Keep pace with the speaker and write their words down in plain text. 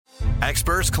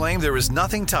Experts claim there is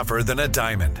nothing tougher than a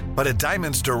diamond. But at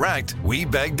Diamonds Direct, we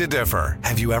beg to differ.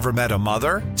 Have you ever met a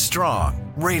mother?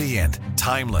 Strong, radiant,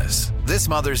 timeless. This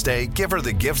Mother's Day, give her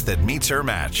the gift that meets her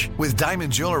match. With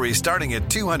diamond jewelry starting at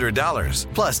 $200.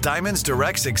 Plus Diamonds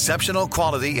Direct's exceptional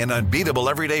quality and unbeatable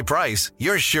everyday price,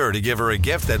 you're sure to give her a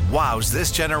gift that wows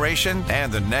this generation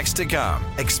and the next to come.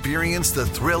 Experience the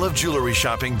thrill of jewelry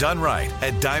shopping done right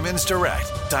at Diamonds Direct.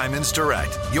 Diamonds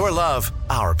Direct. Your love,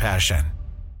 our passion.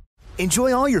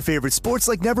 Enjoy all your favorite sports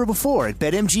like never before at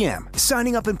BetMGM.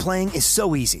 Signing up and playing is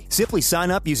so easy. Simply sign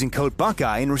up using code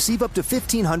Buckeye and receive up to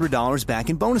 $1,500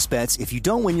 back in bonus bets if you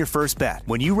don't win your first bet.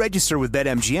 When you register with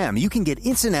BetMGM, you can get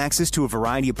instant access to a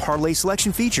variety of parlay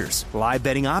selection features, live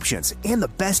betting options, and the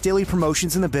best daily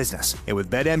promotions in the business. And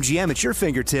with BetMGM at your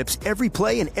fingertips, every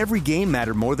play and every game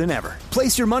matter more than ever.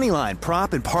 Place your moneyline,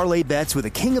 prop, and parlay bets with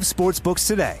the king of sportsbooks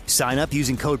today. Sign up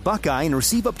using code Buckeye and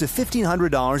receive up to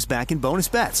 $1,500 back in bonus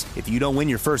bets if you don't win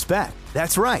your first bet.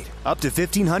 That's right, up to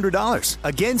 $1,500.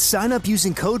 Again, sign up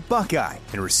using code Buckeye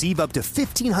and receive up to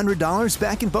 $1,500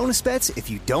 back in bonus bets if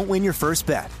you don't win your first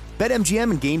bet.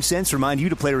 BetMGM and GameSense remind you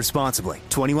to play responsibly.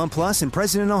 21 plus and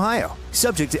present in Ohio.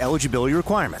 Subject to eligibility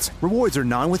requirements. Rewards are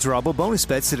non-withdrawable bonus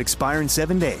bets that expire in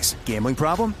 7 days. Gambling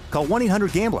problem? Call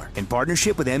 1-800-GAMBLER in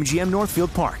partnership with MGM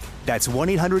Northfield Park. That's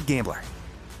 1-800-GAMBLER.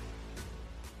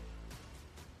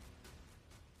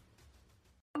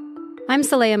 I'm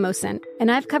Saleha Mohsin,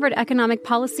 and I've covered economic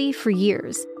policy for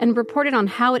years and reported on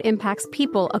how it impacts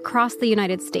people across the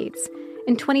United States.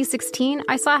 In 2016,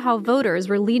 I saw how voters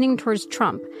were leaning towards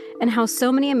Trump and how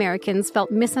so many Americans felt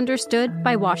misunderstood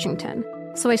by Washington.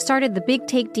 So I started The Big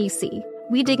Take DC.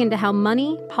 We dig into how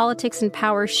money, politics, and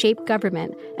power shape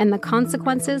government and the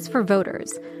consequences for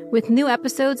voters. With new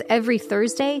episodes every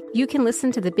Thursday, you can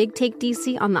listen to The Big Take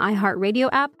DC on the iHeartRadio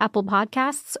app, Apple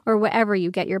Podcasts, or wherever you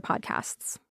get your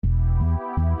podcasts.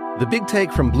 The Big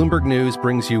Take from Bloomberg News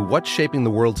brings you what's shaping the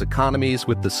world's economies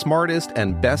with the smartest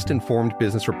and best-informed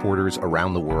business reporters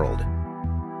around the world.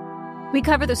 We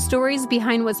cover the stories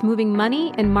behind what's moving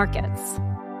money and markets.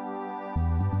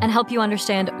 And help you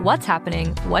understand what's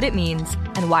happening, what it means,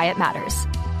 and why it matters.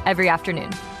 Every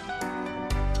afternoon.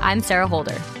 I'm Sarah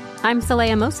Holder. I'm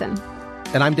Saleha Mohsin.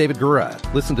 And I'm David Gura.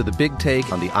 Listen to The Big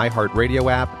Take on the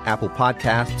iHeartRadio app, Apple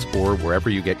Podcasts, or wherever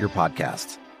you get your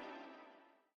podcasts.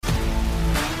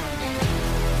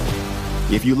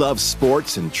 If you love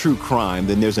sports and true crime,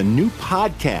 then there's a new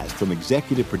podcast from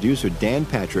executive producer Dan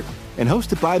Patrick and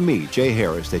hosted by me, Jay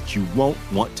Harris, that you won't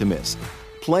want to miss.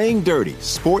 Playing Dirty: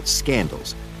 Sports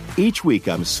Scandals. Each week,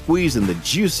 I'm squeezing the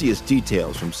juiciest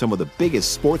details from some of the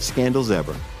biggest sports scandals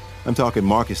ever. I'm talking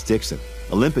Marcus Dixon,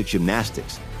 Olympic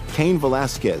gymnastics, Cain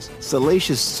Velasquez,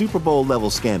 salacious Super Bowl-level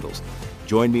scandals.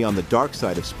 Join me on the dark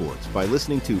side of sports by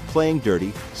listening to Playing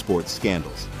Dirty: Sports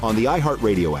Scandals on the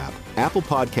iHeartRadio app, Apple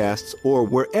Podcasts, or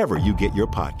wherever you get your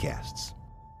podcasts.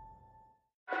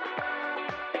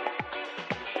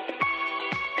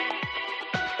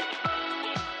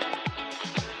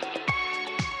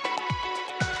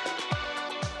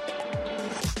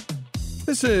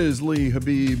 This is Lee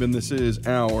Habib, and this is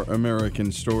Our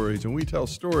American Stories, and we tell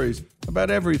stories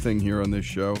about everything here on this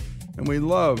show, and we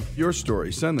love your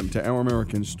stories. Send them to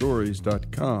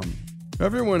ouramericanstories.com.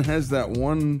 Everyone has that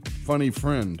one funny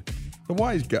friend, the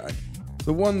wise guy,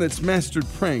 the one that's mastered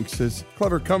pranks, has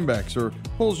clever comebacks, or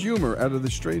pulls humor out of the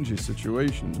strangest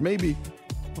situations. Maybe,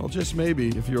 well, just maybe,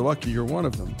 if you're lucky, you're one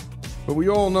of them. But we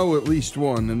all know at least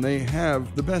one, and they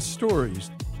have the best stories.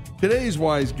 Today's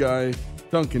wise guy,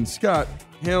 Duncan Scott,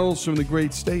 hails from the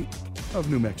great state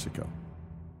of New Mexico.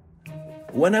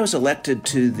 When I was elected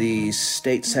to the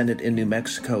state senate in New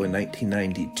Mexico in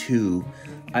 1992,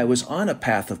 I was on a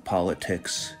path of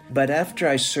politics, but after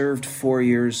I served 4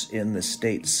 years in the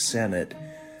state senate,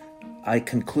 I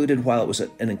concluded while it was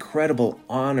an incredible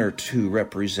honor to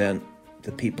represent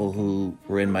the people who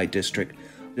were in my district,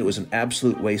 it was an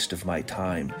absolute waste of my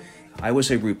time. I was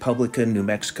a Republican. New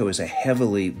Mexico is a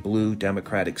heavily blue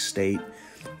Democratic state.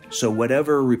 So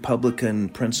whatever Republican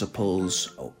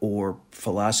principles or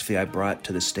philosophy I brought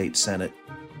to the state senate,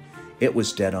 it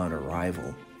was dead on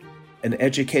arrival. An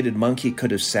educated monkey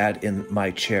could have sat in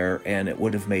my chair and it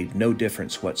would have made no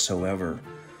difference whatsoever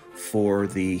for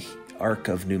the arc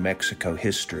of New Mexico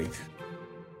history.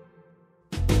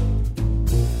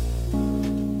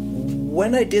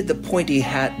 When I did the pointy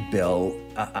hat bill,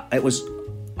 it was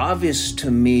obvious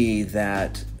to me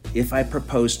that if I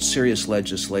proposed serious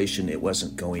legislation, it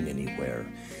wasn't going anywhere.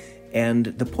 And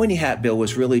the pointy hat bill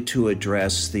was really to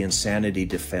address the insanity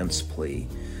defense plea.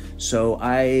 So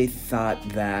I thought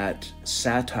that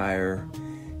satire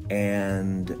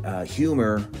and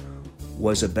humor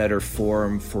was a better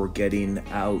forum for getting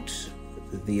out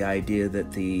the idea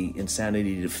that the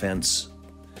insanity defense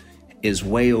is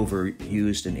way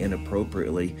overused and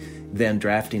inappropriately than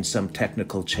drafting some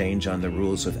technical change on the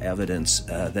rules of evidence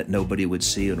that nobody would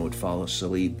see and would fall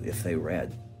asleep if they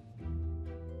read.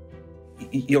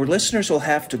 Your listeners will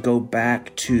have to go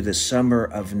back to the summer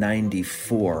of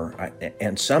 '94,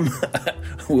 and some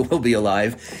will be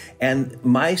alive. And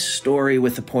my story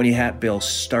with the Pointy Hat Bill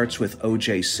starts with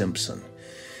O.J. Simpson.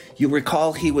 You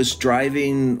recall he was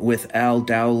driving with Al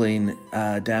Dowling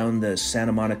down the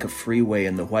Santa Monica Freeway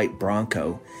in the white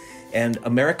Bronco, and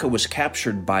America was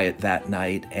captured by it that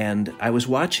night. And I was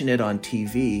watching it on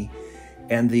TV,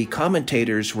 and the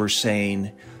commentators were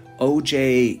saying,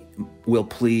 O.J. will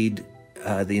plead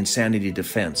the insanity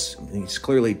defense. He's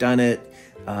clearly done it,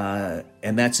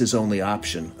 and that's his only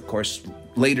option. Of course,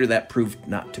 later that proved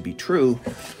not to be true,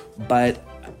 but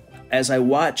as I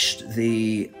watched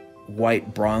the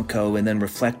white Bronco and then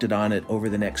reflected on it over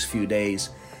the next few days,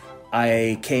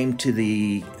 I came to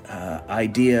the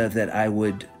idea that I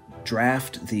would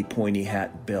draft the Pointy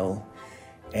Hat Bill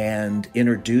and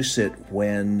introduce it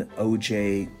when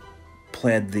O.J.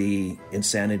 pled the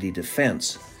insanity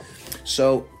defense.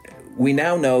 So we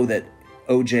now know that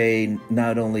O.J.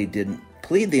 not only didn't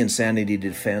plead the insanity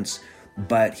defense,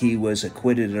 but he was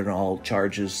acquitted on all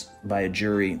charges by a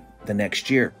jury the next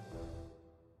year.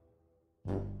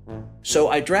 So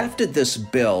I drafted this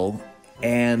bill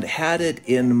and had it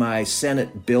in my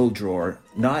Senate bill drawer,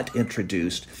 not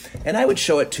introduced, and I would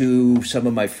show it to some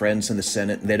of my friends in the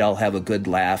Senate, and they'd all have a good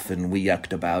laugh, and we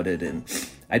yucked about it, and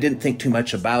I didn't think too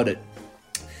much about it.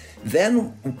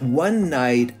 Then one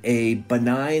night, a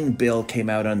benign bill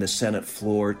came out on the Senate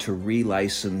floor to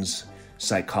relicense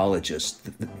psychologists.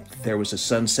 There was a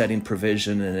sunsetting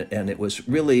provision, and it was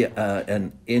really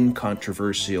an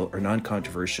incontroversial or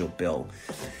non-controversial bill.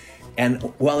 And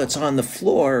while it's on the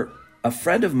floor, a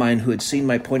friend of mine who had seen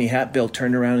my Pointy Hat Bill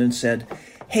turned around and said,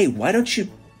 "Hey, why don't you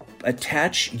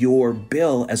attach your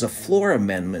bill as a floor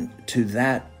amendment to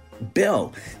that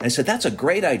bill?" And I said, "That's a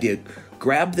great idea.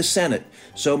 Grab the Senate."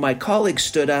 So my colleague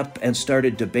stood up and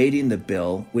started debating the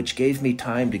bill, which gave me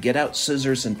time to get out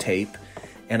scissors and tape.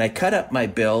 And I cut up my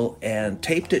bill and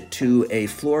taped it to a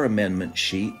floor amendment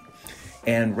sheet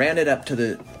and ran it up to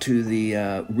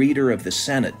the reader of the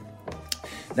Senate.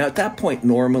 Now, at that point,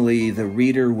 normally the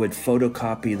reader would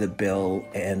photocopy the bill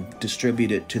and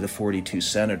distribute it to the 42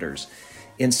 senators.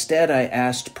 Instead, I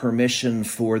asked permission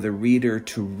for the reader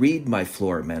to read my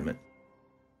floor amendment.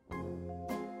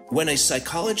 When a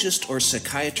psychologist or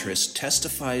psychiatrist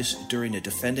testifies during a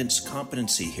defendant's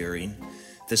competency hearing,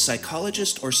 the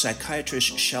psychologist or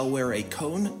psychiatrist shall wear a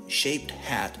cone-shaped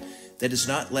hat that is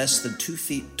not less than 2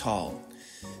 feet tall.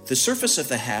 The surface of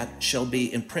the hat shall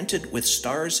be imprinted with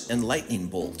stars and lightning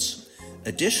bolts.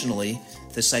 Additionally,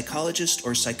 the psychologist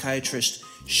or psychiatrist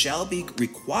shall be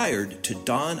required to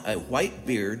don a white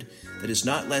beard that is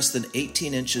not less than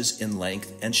 18 inches in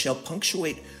length and shall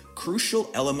punctuate crucial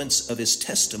elements of his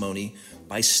testimony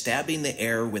by stabbing the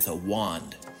air with a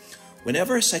wand.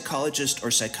 Whenever a psychologist or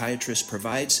psychiatrist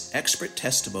provides expert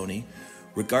testimony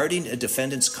regarding a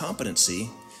defendant's competency,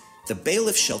 the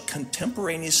bailiff shall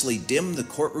contemporaneously dim the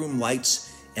courtroom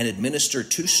lights and administer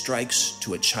 2 strikes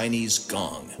to a Chinese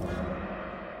gong.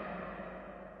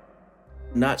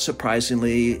 Not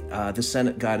surprisingly, the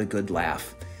Senate got a good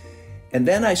laugh. And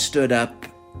then I stood up,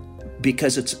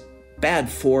 because it's bad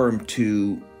form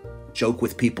to joke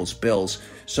with people's bills,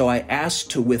 so I asked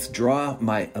to withdraw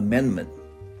my amendment.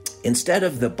 Instead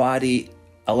of the body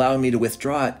allowing me to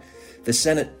withdraw it, the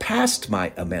Senate passed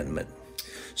my amendment.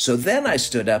 So then I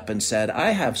stood up and said,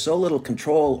 I have so little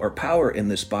control or power in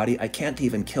this body, I can't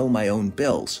even kill my own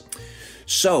bills.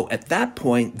 So at that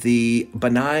point, the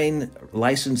benign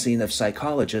licensing of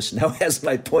psychologists now has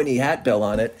my Pointy Hat Bill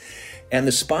on it. And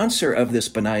the sponsor of this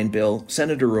benign bill,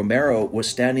 Senator Romero, was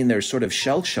standing there sort of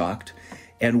shell-shocked.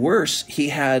 And worse, he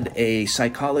had a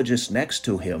psychologist next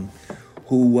to him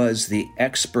who was the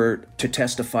expert to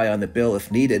testify on the bill if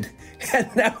needed.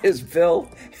 And now his bill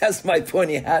has my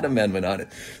Pointy Hat Amendment on it.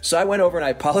 So I went over and I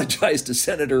apologized to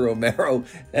Senator Romero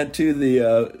and to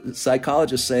the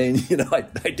psychologist saying,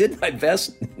 I did my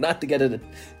best not to get it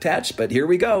attached, but here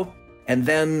we go. And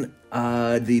then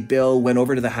the bill went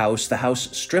over to the House. The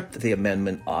House stripped the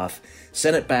amendment off,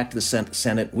 sent it back to the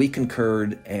Senate. We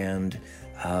concurred, and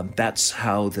that's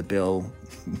how the bill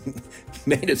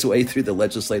made its way through the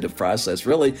legislative process,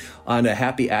 really on a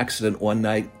happy accident one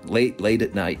night, late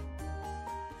at night.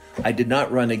 I did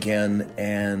not run again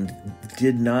and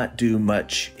did not do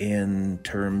much in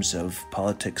terms of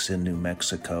politics in New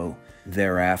Mexico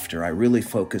thereafter. I really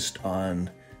focused on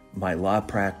my law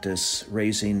practice,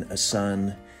 raising a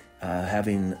son,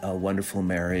 having a wonderful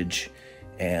marriage,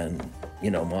 and,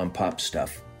 mom and pop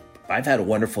stuff. I've had a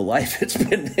wonderful life.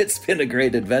 It's been a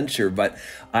great adventure, but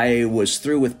I was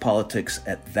through with politics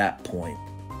at that point.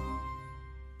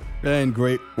 And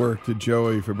great work to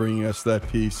Joey for bringing us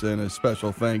that piece, and a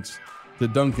special thanks to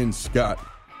Duncan Scott,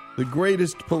 the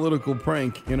greatest political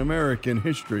prank in American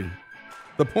history.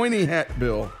 The Pointy Hat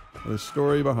Bill, the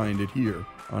story behind it here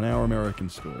on Our American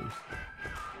Stories.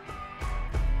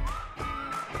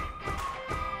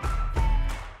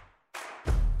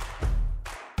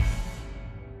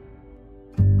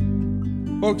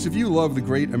 Folks, if you love the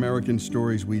great American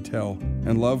stories we tell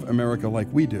and love America like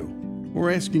we do,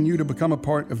 we're asking you to become a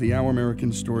part of the Our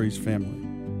American Stories family.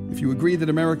 If you agree that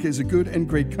America is a good and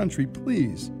great country,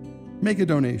 please make a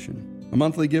donation. A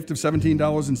monthly gift of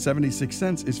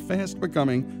 $17.76 is fast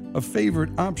becoming a favorite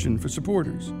option for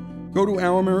supporters. Go to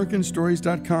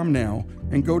OurAmericanStories.com now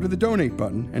and go to the donate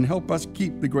button and help us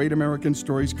keep the great American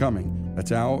stories coming.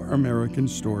 That's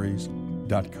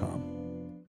OurAmericanStories.com.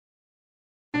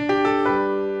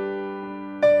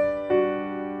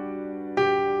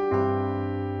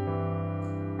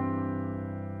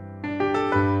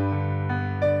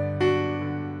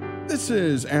 This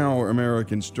is Our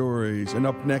American Stories, and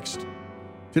up next,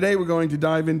 today we're going to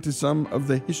dive into some of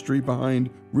the history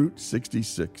behind Route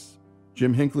 66.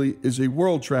 Jim Hinckley is a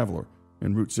world traveler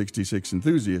and Route 66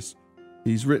 enthusiast.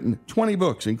 He's written 20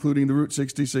 books, including the Route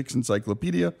 66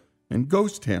 Encyclopedia and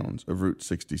Ghost Towns of Route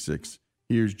 66.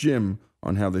 Here's Jim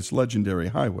on how this legendary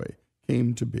highway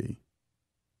came to be.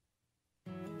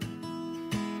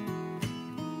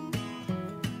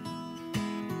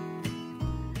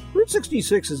 Route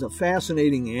 66 is a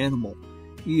fascinating animal.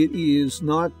 It is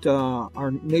not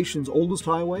our nation's oldest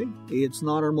highway. It's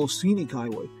not our most scenic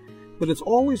highway. But it's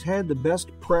always had the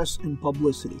best press and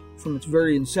publicity from its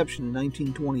very inception in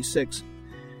 1926.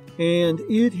 And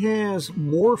it has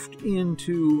morphed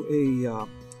into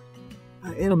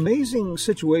an amazing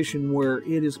situation where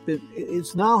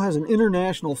it now has an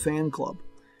international fan club.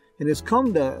 And it's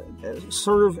come to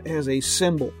serve as a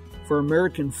symbol for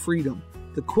American freedom,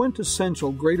 the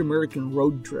quintessential Great American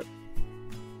Road Trip.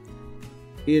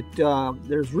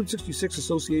 There's Route 66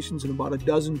 associations in about a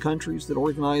dozen countries that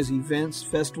organize events,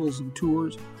 festivals, and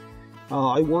tours.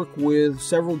 I work with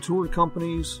several tour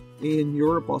companies in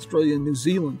Europe, Australia, and New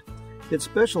Zealand that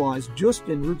specialize just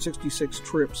in Route 66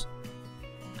 trips.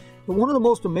 But one of the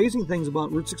most amazing things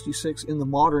about Route 66 in the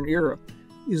modern era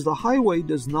is the highway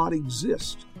does not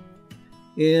exist.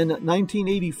 In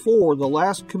 1984, the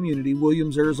last community,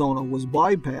 Williams, Arizona, was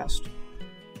bypassed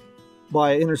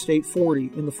by Interstate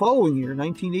 40. In the following year,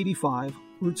 1985,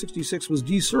 Route 66 was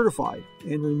decertified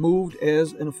and removed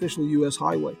as an official U.S.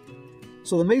 highway.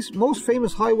 So the most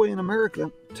famous highway in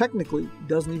America technically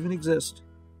doesn't even exist.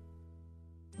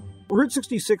 Route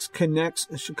 66 connects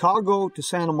Chicago to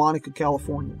Santa Monica,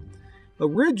 California.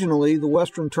 Originally, the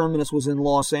western terminus was in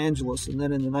Los Angeles, and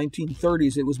then in the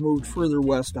 1930s, it was moved further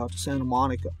west out to Santa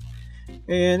Monica.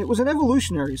 And it was an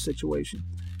evolutionary situation.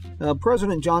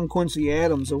 President John Quincy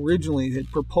Adams originally had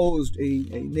proposed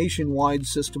a nationwide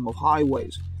system of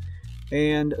highways,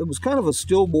 and it was kind of a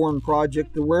stillborn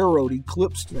project. The railroad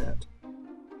eclipsed that.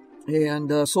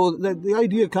 And so the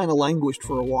idea kind of languished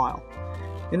for a while.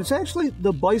 And it's actually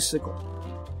the bicycle.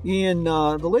 In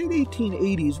the late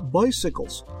 1880s,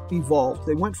 bicycles evolved.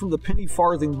 They went from the penny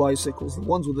farthing bicycles, the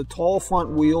ones with the tall front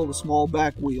wheel, the small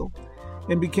back wheel,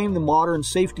 and became the modern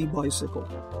safety bicycle.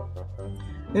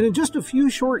 And in just a few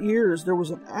short years, there was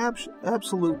an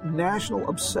absolute national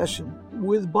obsession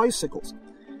with bicycles.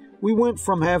 We went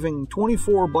from having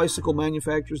 24 bicycle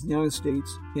manufacturers in the United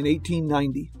States in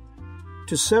 1890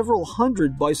 to several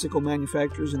hundred bicycle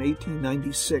manufacturers in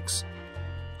 1896.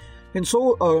 And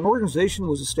so an organization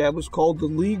was established called the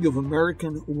League of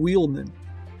American Wheelmen.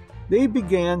 They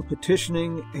began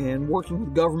petitioning and working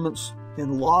with governments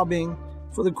and lobbying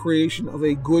for the creation of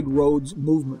a good roads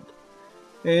movement.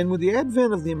 And with the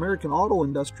advent of the American auto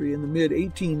industry in the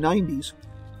mid-1890s,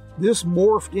 this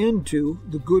morphed into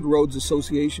the Good Roads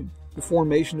Association, the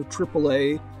formation of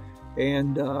AAA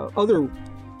and other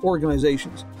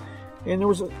organizations. And there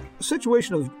was a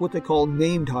situation of what they call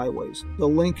named highways: the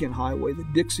Lincoln Highway, the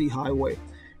Dixie Highway,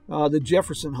 the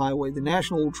Jefferson Highway, the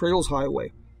National Trails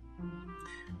Highway.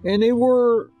 And they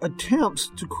were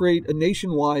attempts to create a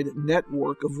nationwide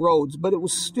network of roads, but it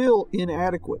was still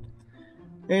inadequate.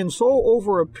 And so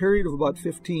over a period of about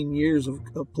 15 years of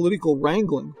political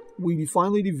wrangling, we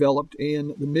finally developed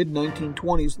in the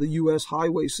mid-1920s the U.S.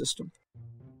 highway system.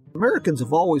 Americans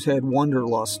have always had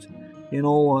wanderlust. You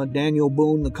know, Daniel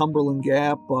Boone, the Cumberland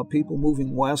Gap, people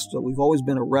moving west. We've always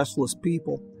been a restless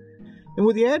people. And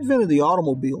with the advent of the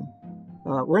automobile,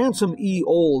 Ransom E.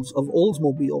 Olds of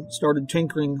Oldsmobile started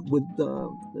tinkering with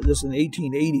this in the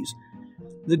 1880s.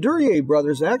 The Duryea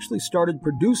brothers actually started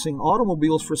producing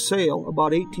automobiles for sale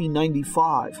about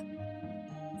 1895.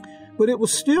 But it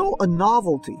was still a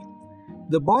novelty.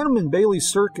 The Barnum and Bailey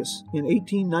Circus in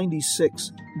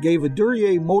 1896 gave a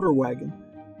Duryea motor wagon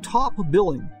top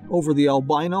billing over the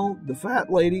albino, the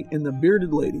fat lady, and the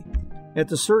bearded lady at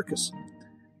the circus.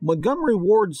 Montgomery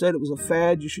Ward said it was a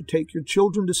fad you should take your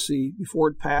children to see before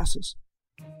it passes.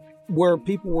 Where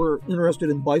people were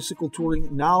interested in bicycle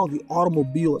touring, now the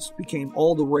automobilists became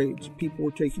all the rage. People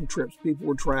were taking trips, people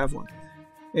were traveling.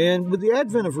 And with the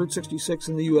advent of Route 66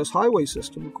 in the U.S. highway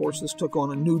system, of course, this took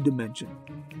on a new dimension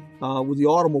with the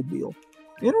automobile.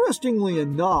 Interestingly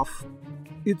enough,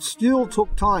 it still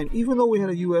took time, even though we had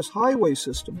a U.S. highway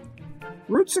system.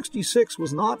 Route 66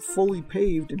 was not fully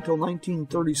paved until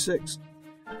 1936.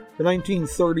 The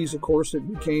 1930s, of course, it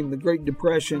became the Great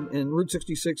Depression, and Route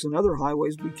 66 and other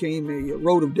highways became a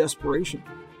road of desperation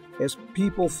as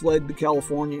people fled to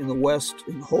California in the West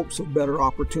in hopes of better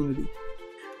opportunity.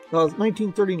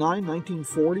 1939,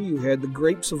 1940, you had The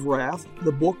Grapes of Wrath,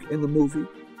 the book and the movie,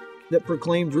 that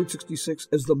proclaimed Route 66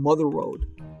 as the Mother Road.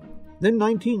 Then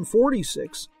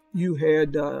 1946, you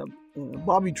had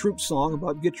Bobby Troupe's song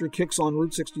about Get Your Kicks on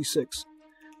Route 66,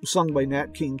 sung by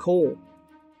Nat King Cole.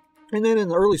 And then in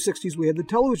the early 60s, we had the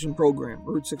television program,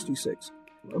 Route 66.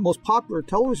 The most popular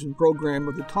television program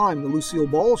of the time, the Lucille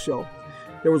Ball Show.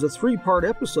 There was a 3-part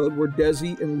episode where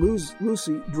Desi and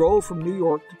Lucy drove from New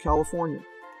York to California.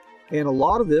 And a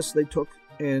lot of this they took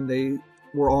and they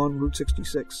were on Route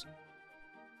 66.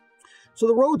 So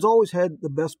the roads always had the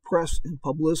best press and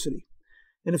publicity.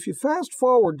 And if you fast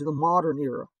forward to the modern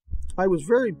era, I was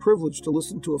very privileged to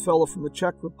listen to a fellow from the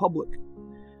Czech Republic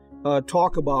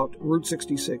talk about Route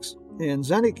 66. And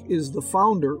Zdeněk is the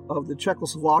founder of the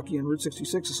Czechoslovakian Route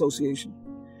 66 Association.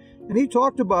 And he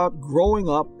talked about growing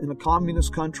up in a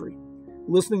communist country,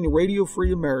 listening to Radio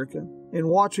Free America, and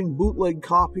watching bootleg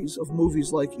copies of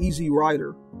movies like Easy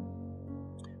Rider,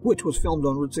 which was filmed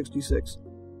on Route 66.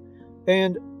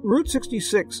 And Route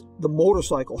 66, the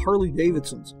motorcycle, Harley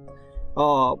Davidsons,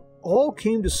 all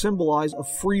came to symbolize a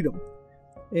freedom.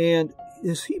 And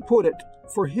as he put it,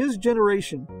 for his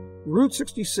generation, Route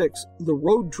 66, the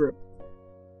road trip,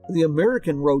 the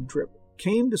American road trip,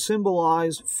 came to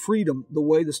symbolize freedom the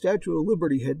way the Statue of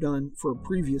Liberty had done for a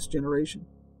previous generation.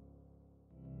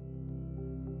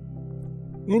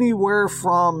 Anywhere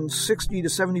from 60 to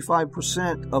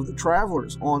 75% of the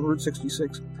travelers on Route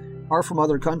 66 are from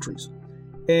other countries.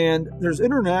 And there's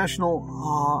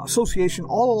international association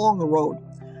all along the road.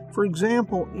 For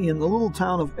example, in the little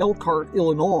town of Elkhart,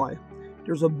 Illinois,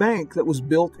 there's a bank that was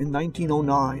built in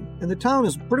 1909, and the town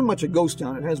is pretty much a ghost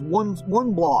town. It has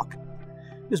one block.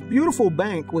 This beautiful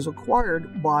bank was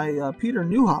acquired by Peter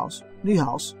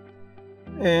Nieuwhuis,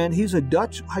 and he's a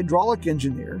Dutch hydraulic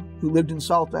engineer who lived in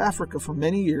South Africa for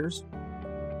many years.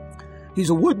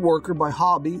 He's a woodworker by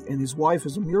hobby, and his wife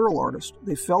is a mural artist.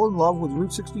 They fell in love with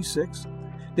Route 66.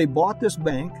 They bought this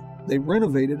bank, they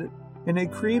renovated it, and they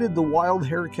created the Wild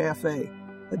Hare Cafe,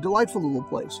 a delightful little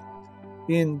place.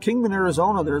 In Kingman,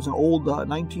 Arizona, there's an old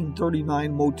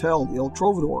 1939 motel, the El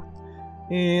Trovador.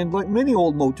 And like many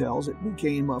old motels, it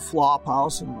became a flop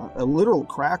house and a literal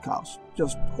crack house.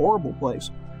 Just horrible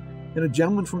place. And a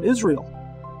gentleman from Israel,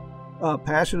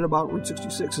 passionate about Route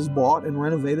 66, has bought and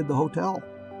renovated the hotel.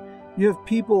 You have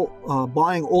people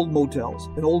buying old motels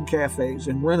and old cafes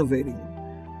and renovating them.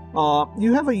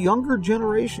 You have a younger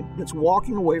generation that's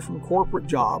walking away from corporate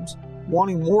jobs,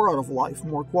 wanting more out of life,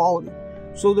 more quality.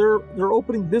 So they're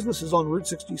opening businesses on Route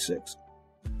 66.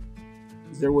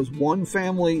 There was one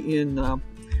family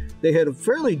they had a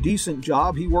fairly decent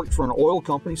job. He worked for an oil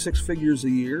company, 6 figures a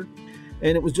year.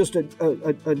 And it was just a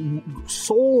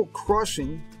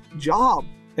soul-crushing job.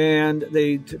 And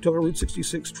they took a Route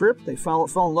 66 trip. They fell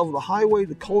in love with the highway,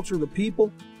 the culture, the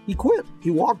people. He quit. He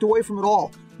walked away from it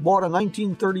all. Bought a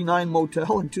 1939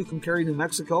 motel in Tucumcari, New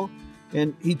Mexico.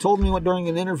 And he told me during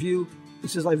an interview, he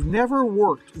says, I've never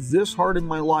worked this hard in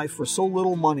my life for so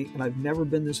little money, and I've never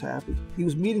been this happy. He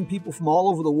was meeting people from all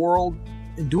over the world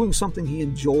and doing something he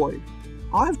enjoyed.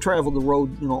 I've traveled the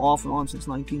road, off and on since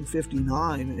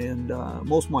 1959, and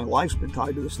most of my life's been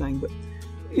tied to this thing, but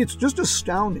it's just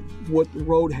astounding what the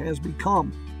road has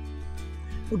become.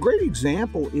 A great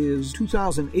example is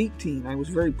 2018. I was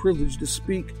very privileged to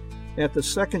speak at the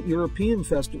second European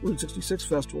Festival, Route 66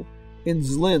 Festival, in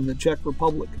Zlin, the Czech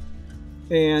Republic.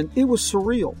 And it was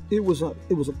surreal. It was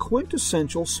a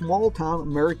quintessential small-town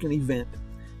American event,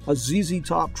 a ZZ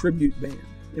Top tribute band.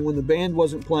 And when the band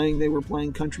wasn't playing, they were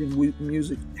playing country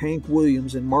music, Hank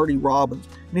Williams and Marty Robbins.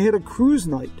 And they had a cruise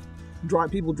night,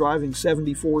 people driving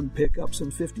 70 Ford pickups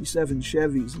and 57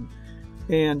 Chevys.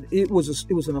 And it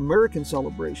was an American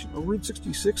celebration, a Route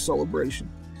 66 celebration.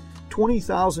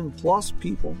 20,000 plus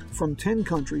people from 10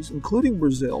 countries, including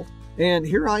Brazil. And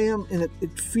here I am, and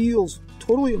it feels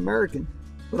totally American.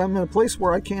 But I'm in a place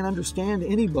where I can't understand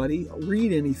anybody,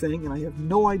 read anything, and I have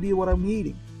no idea what I'm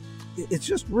eating. It's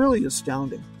just really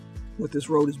astounding what this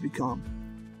road has become.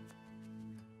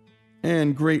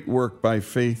 And great work by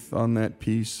Faith on that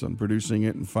piece, on producing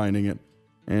it and finding it.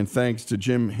 And thanks to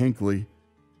Jim Hinckley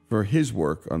for his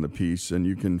work on the piece. And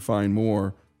you can find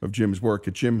more of Jim's work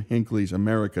at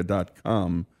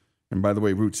jimhinckleysamerica.com. And by the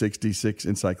way, Route 66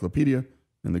 Encyclopedia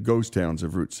and the Ghost Towns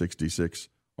of Route 66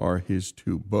 are his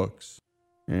 2 books.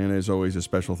 And as always, a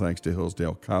special thanks to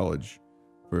Hillsdale College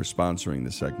for sponsoring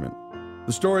the segment.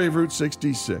 The story of Route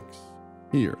 66,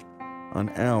 here on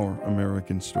Our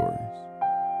American Stories.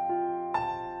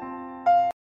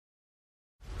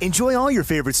 Enjoy all your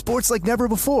favorite sports like never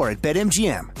before at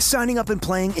BetMGM. Signing up and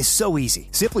playing is so easy.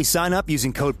 Simply sign up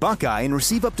using code Buckeye and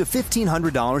receive up to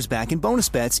 $1,500 back in bonus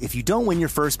bets if you don't win your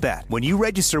first bet. When you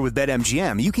register with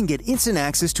BetMGM, you can get instant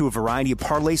access to a variety of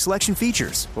parlay selection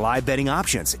features, live betting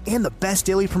options, and the best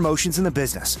daily promotions in the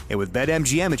business. And with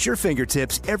BetMGM at your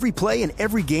fingertips, every play and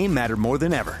every game matter more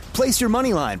than ever. Place your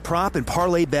moneyline, prop, and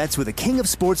parlay bets with the king of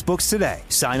sportsbooks today.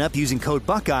 Sign up using code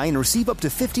Buckeye and receive up to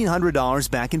 $1,500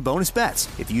 back in bonus bets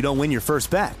if you don't win your first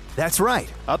bet. That's right,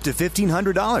 up to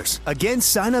 $1,500. Again,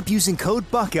 sign up using code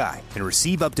Buckeye and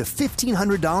receive up to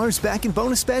 $1,500 back in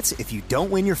bonus bets if you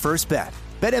don't win your first bet.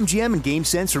 BetMGM and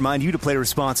GameSense remind you to play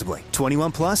responsibly.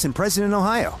 21 plus and present in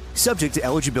Ohio. Subject to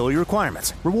eligibility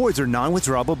requirements. Rewards are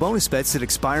non-withdrawable bonus bets that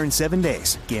expire in 7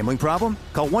 days. Gambling problem?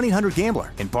 Call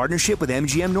 1-800-GAMBLER in partnership with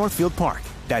MGM Northfield Park.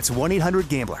 That's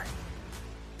 1-800-GAMBLER.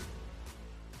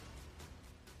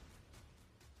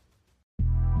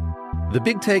 The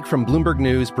Big Take from Bloomberg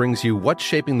News brings you what's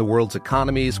shaping the world's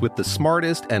economies with the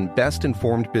smartest and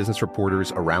best-informed business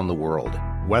reporters around the world.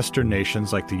 Western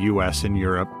nations like the U.S. and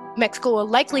Europe. Mexico will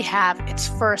likely have its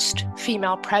first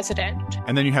female president.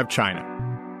 And then you have China.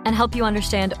 And help you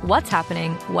understand what's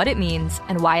happening, what it means,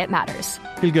 and why it matters.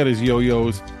 He'll get his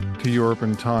yo-yos to Europe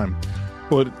in time.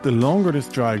 But the longer this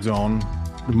drags on,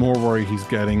 the more worry he's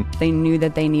getting. They knew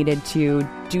that they needed to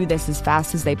do this as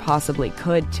fast as they possibly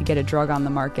could to get a drug on the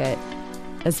market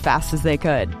as fast as they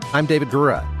could. I'm David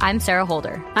Gura. I'm Sarah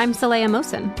Holder. I'm Saleha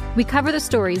Mohsen. We cover the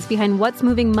stories behind what's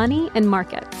moving money and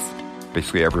markets.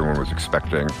 Basically, everyone was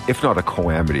expecting, if not a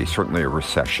calamity, certainly a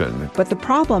recession. But the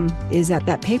problem is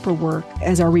that paperwork,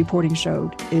 as our reporting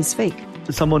showed, is fake.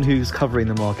 As someone who's covering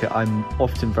the market, I'm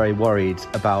often very worried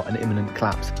about an imminent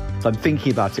collapse. So I'm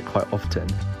thinking about it quite often.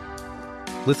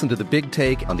 Listen to The Big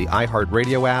Take on the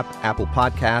iHeartRadio app, Apple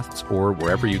Podcasts, or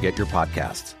wherever you get your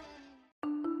podcasts.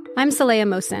 I'm Saleha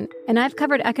Mohsen, and I've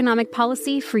covered economic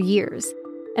policy for years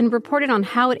and reported on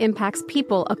how it impacts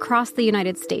people across the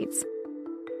United States.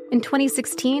 In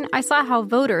 2016, I saw how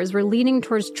voters were leaning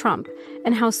towards Trump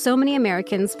and how so many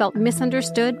Americans felt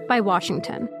misunderstood by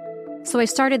Washington. So I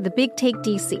started The Big Take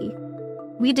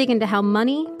DC. We dig into how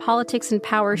money, politics, and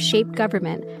power shape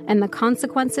government and the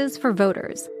consequences for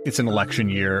voters. It's an election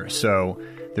year, so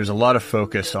there's a lot of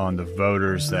focus on the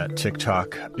voters that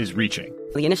TikTok is reaching.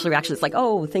 The initial reaction is like,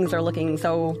 oh, things are looking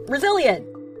so resilient.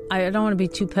 I don't want to be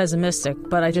too pessimistic,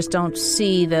 but I just don't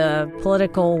see the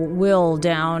political will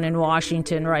down in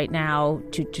Washington right now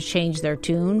to change their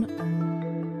tune.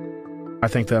 I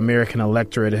think the American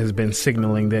electorate has been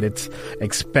signaling that it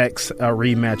expects a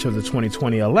rematch of the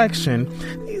 2020 election.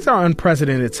 These are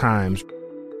unprecedented times.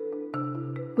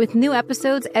 With new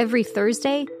episodes every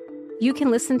Thursday, you can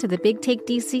listen to The Big Take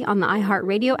DC on the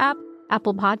iHeartRadio app,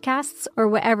 Apple Podcasts, or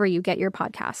wherever you get your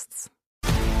podcasts.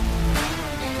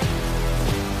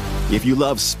 If you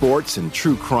love sports and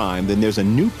true crime, then there's a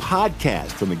new podcast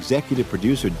from executive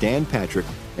producer Dan Patrick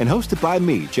and hosted by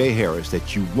me, Jay Harris,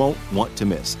 that you won't want to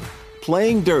miss.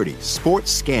 Playing Dirty: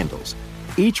 Sports Scandals.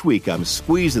 Each week, I'm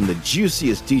squeezing the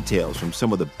juiciest details from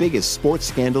some of the biggest sports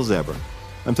scandals ever.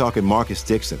 I'm talking Marcus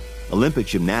Dixon, Olympic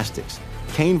gymnastics,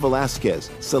 Cain Velasquez,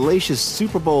 salacious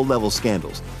Super Bowl-level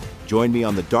scandals. Join me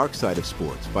on the dark side of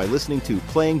sports by listening to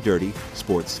Playing Dirty: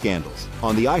 Sports Scandals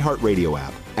on the iHeartRadio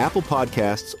app, Apple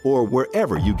Podcasts, or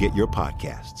wherever you get your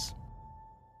podcasts.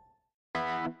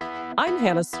 I'm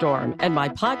Hannah Storm, and my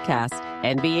podcast,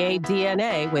 NBA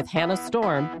DNA with Hannah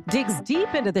Storm, digs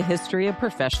deep into the history of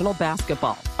professional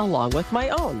basketball, along with my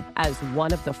own, as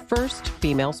one of the first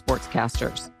female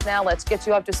sportscasters. Now let's get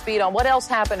you up to speed on what else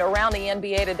happened around the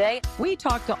NBA today. We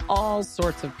talked to all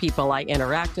sorts of people I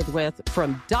interacted with,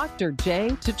 from Dr.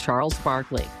 J to Charles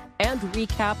Barkley, and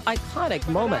recap iconic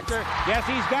moments. Yes,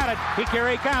 he's got it. Here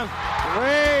he comes.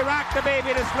 Way rock the baby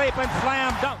to sleep and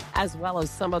slam dunk. As well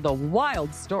as some of the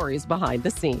wild stories behind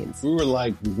the scenes. We were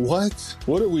like, what?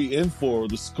 What are we in for?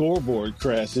 The scoreboard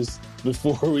crashes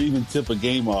before we even tip a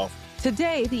game off.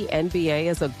 Today, the NBA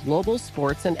is a global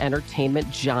sports and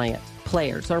entertainment giant.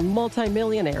 Players are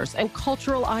multimillionaires and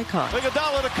cultural icons.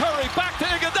 Iguodala to Curry, back to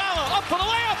Iguodala, up for the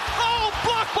layup. Oh,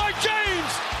 blocked by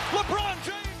James. LeBron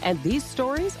James. And these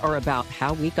stories are about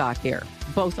how we got here,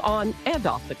 both on and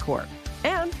off the court.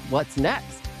 And what's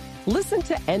next? Listen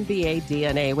to NBA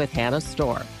DNA with Hannah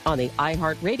Storm on the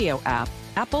iHeartRadio app,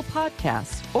 Apple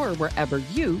Podcasts, or wherever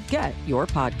you get your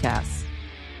podcasts.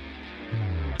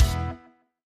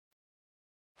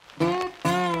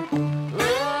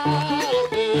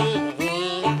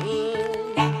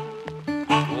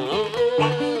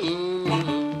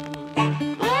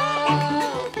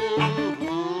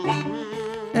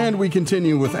 And we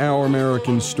continue with Our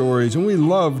American Stories, and we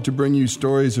love to bring you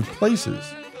stories of places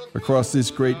across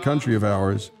this great country of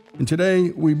ours. And today,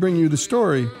 we bring you the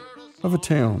story of a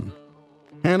town.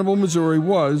 Hannibal, Missouri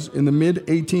was, in the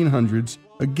mid-1800s,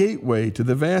 a gateway to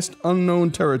the vast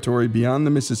unknown territory beyond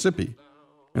the Mississippi,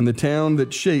 and the town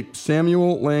that shaped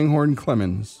Samuel Langhorne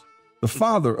Clemens, the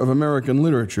father of American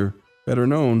literature, better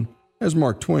known as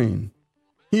Mark Twain.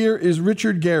 Here is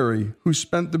Richard Gary, who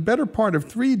spent the better part of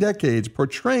 3 decades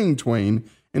portraying Twain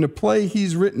in a play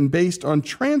he's written based on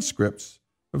transcripts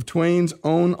of Twain's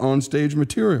own onstage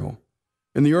material.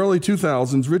 In the early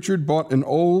 2000s, Richard bought an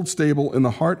old stable in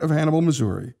the heart of Hannibal,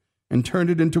 Missouri, and turned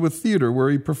it into a theater where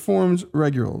he performs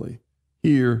regularly.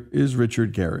 Here is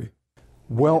Richard Gary.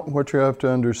 Well, what you have to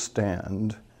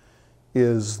understand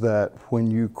is that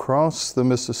when you cross the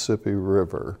Mississippi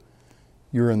River,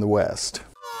 you're in the West.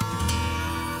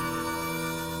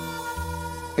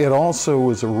 It also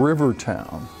was a river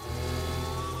town,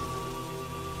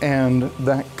 and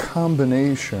that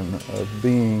combination of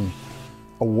being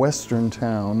a western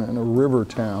town and a river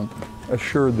town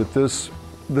assured that this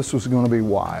was going to be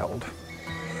wild.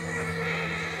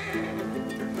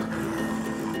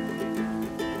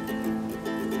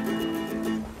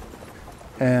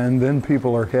 And then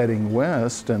people are heading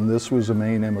west, and this was a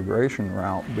main immigration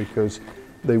route because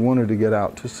they wanted to get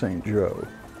out to St. Joe,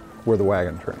 where the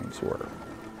wagon trains were.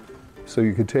 So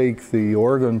you could take the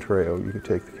Oregon Trail, you could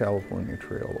take the California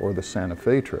Trail, or the Santa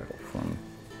Fe Trail from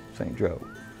St. Joe.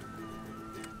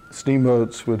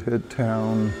 Steamboats would hit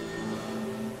town.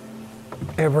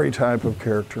 Every type of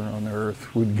character on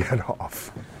earth would get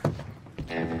off.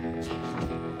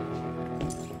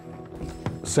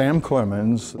 Sam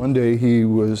Clemens, one day he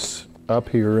was up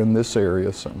here in this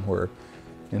area somewhere,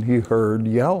 and he heard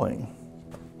yelling.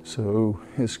 So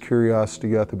his curiosity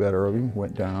got the better of him,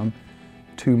 went down.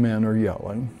 2 men are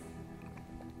yelling,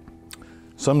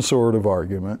 some sort of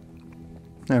argument,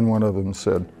 and one of them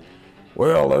said,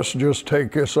 well, let's just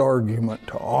take this argument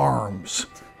to arms.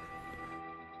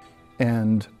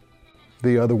 And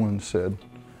the other one said,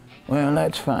 well,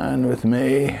 that's fine with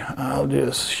me. I'll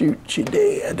just shoot you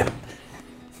dead.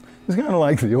 It's kind of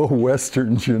like the old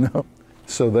Westerns, you know.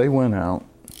 So they went out,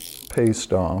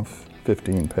 paced off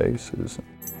 15 paces,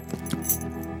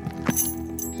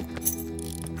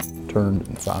 turned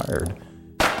and fired.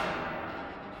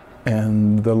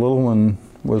 And the little one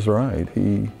was right.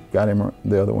 He got him,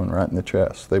 the other one, right in the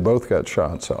chest. They both got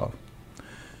shots off.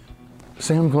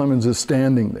 Sam Clemens is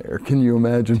standing there. Can you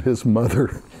imagine his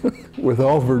mother with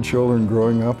all of her children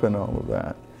growing up and all of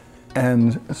that?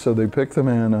 And so they picked the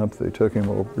man up, they took him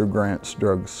over to Grant's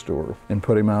drugstore and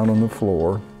put him out on the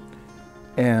floor.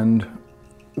 And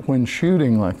when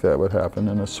shooting like that would happen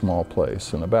in a small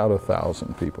place, and about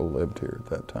 1,000 people lived here at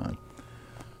that time,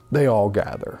 they all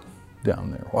gather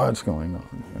down there. What's going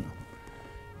on? You know?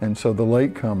 And so the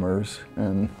latecomers,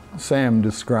 and Sam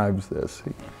describes this,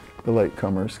 the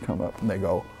latecomers come up and they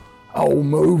go, oh,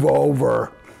 move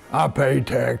over. I pay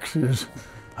taxes.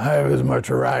 I have as much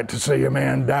a right to see a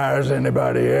man die as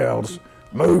anybody else.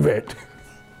 Move it.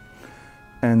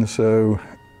 And so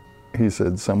he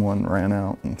said someone ran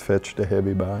out and fetched a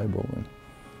heavy Bible and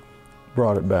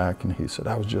brought it back, and he said,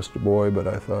 I was just a boy, but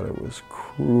I thought it was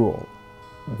cruel,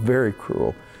 very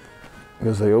cruel,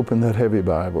 because they opened that heavy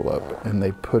Bible up and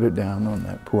they put it down on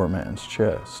that poor man's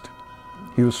chest.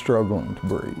 He was struggling to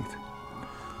breathe.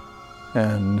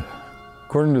 And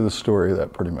According to the story,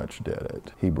 that pretty much did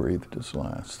it. He breathed his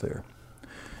last there.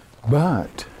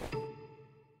 But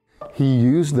he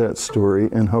used that story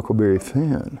in Huckleberry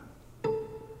Finn.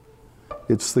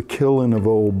 It's the killing of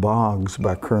old Boggs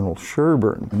by Colonel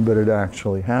Sherburne, but it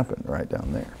actually happened right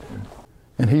down there.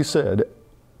 And he said,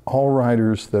 all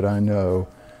writers that I know,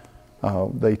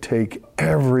 they take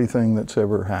everything that's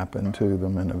ever happened to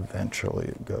them and eventually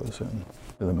it goes into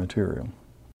the material.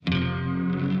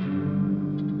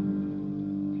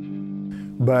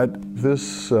 But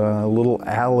this little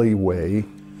alleyway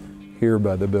here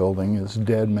by the building is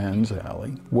Dead Man's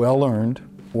Alley. Well earned,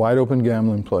 wide open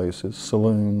gambling places,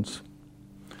 saloons,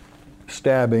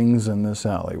 stabbings in this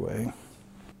alleyway.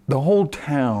 The whole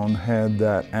town had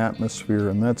that atmosphere,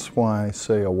 and that's why I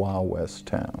say a Wild West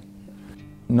town.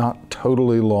 Not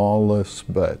totally lawless,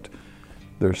 but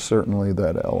there's certainly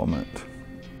that element.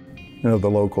 You know, the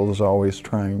locals always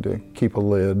trying to keep a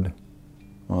lid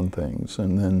on things,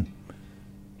 and then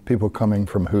people coming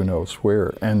from who knows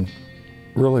where, and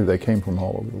really they came from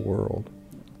all over the world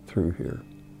through here.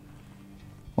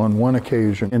 On one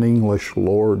occasion, an English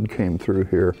lord came through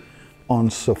here on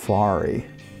safari.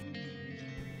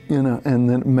 You know, and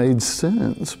then it made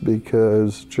sense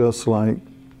because just like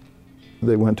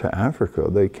they went to Africa,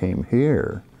 they came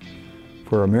here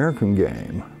for American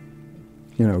game.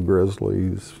 You know,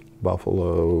 grizzlies,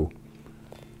 buffalo,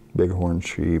 bighorn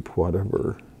sheep,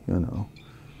 whatever, you know.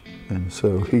 And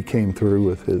so he came through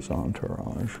with his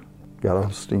entourage, got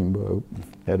off a steamboat,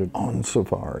 headed on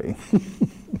safari.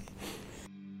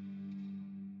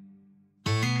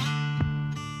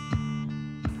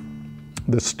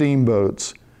 The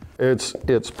steamboats,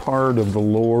 it's part of the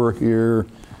lore here.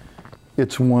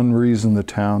 It's one reason the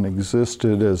town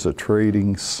existed as a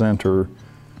trading center.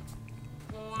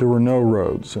 There were no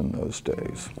roads in those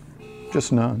days,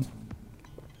 just none,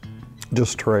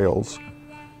 just trails.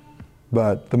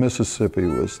 But the Mississippi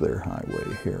was their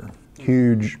highway here.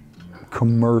 Huge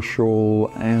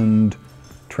commercial and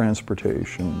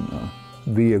transportation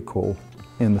vehicle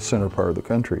in the center part of the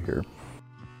country here.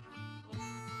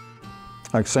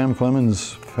 Like Sam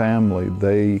Clemens' family,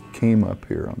 they came up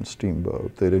here on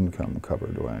steamboat. They didn't come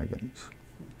covered wagons.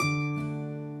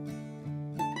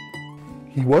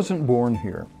 He wasn't born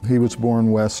here. He was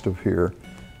born west of here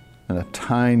in a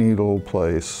tiny little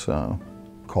place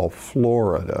called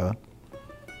Florida,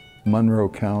 Monroe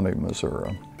County,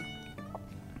 Missouri.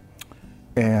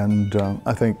 And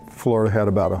I think Florida had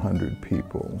about 100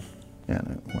 people in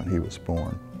it when he was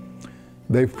born.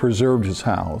 They've preserved his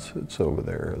house. It's over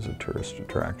there as a tourist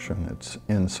attraction. It's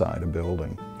inside a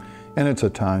building. And it's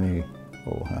a tiny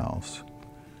little house.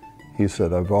 He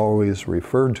said, I've always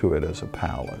referred to it as a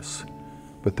palace,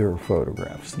 but there are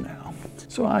photographs now.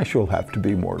 So I shall have to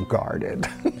be more guarded.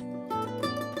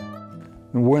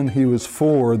 When he was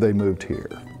 4, they moved here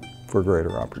for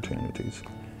greater opportunities.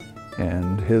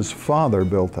 And his father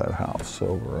built that house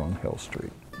over on Hill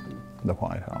Street, the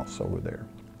White House over there.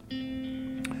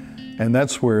 And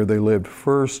that's where they lived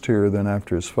first here, then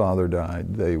after his father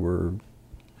died, they were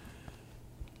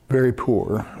very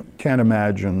poor. Can't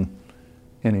imagine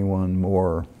anyone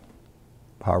more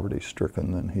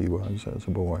poverty-stricken than he was as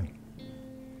a boy.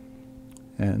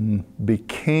 And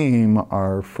became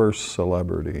our first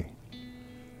celebrity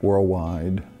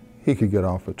worldwide. He could get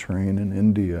off a train in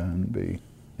India and be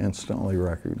instantly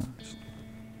recognized.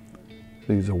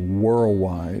 He's a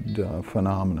worldwide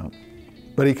phenomenon.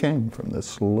 But he came from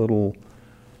this little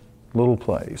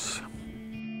place.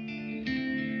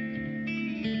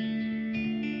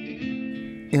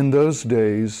 In those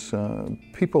days,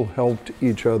 people helped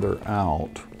each other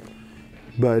out,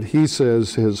 but he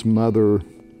says his mother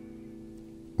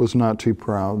was not too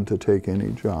proud to take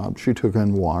any job. She took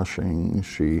in washing.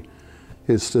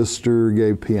 His sister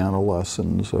gave piano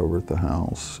lessons over at the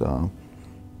house.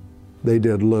 They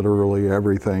did literally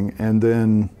everything. And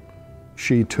then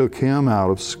she took him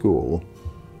out of school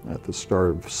at the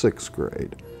start of 6th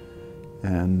grade.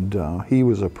 And he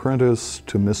was apprenticed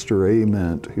to Mr.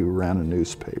 Ament, who ran a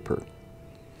newspaper.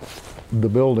 The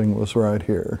building was right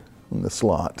here in this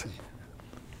lot.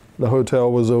 The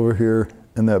hotel was over here,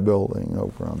 and that building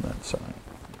over on that side.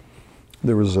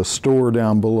 There was a store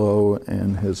down below,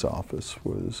 and his office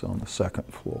was on the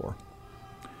 2nd floor.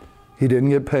 He didn't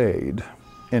get paid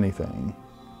anything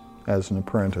as an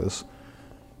apprentice,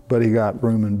 but he got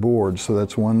room and board, so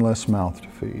that's one less mouth to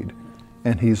feed.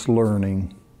 And he's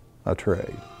learning a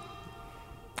trade.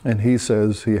 And he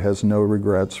says he has no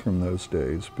regrets from those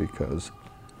days because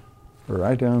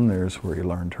right down there is where he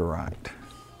learned to write,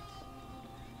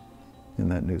 in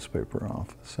that newspaper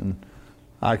office. And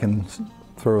I can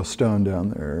throw a stone down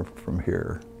there from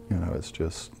here. You know, it's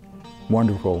just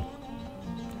wonderful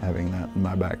having that in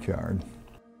my backyard.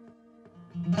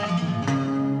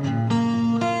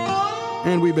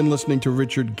 And we've been listening to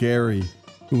Richard Gary,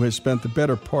 who has spent the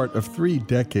better part of 3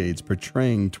 decades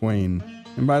portraying Twain.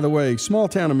 And by the way,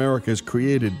 small-town America has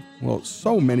created, well,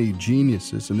 so many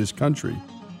geniuses in this country.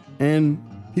 And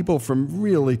people from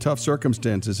really tough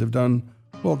circumstances have done,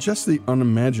 well, just the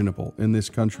unimaginable in this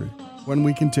country. When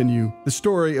we continue, the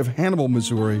story of Hannibal,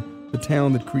 Missouri, the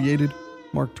town that created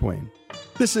Mark Twain.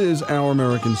 This is Our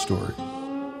American Story.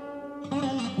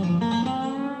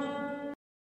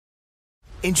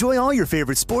 Enjoy all your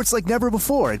favorite sports like never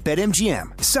before at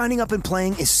BetMGM. Signing up and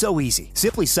playing is so easy.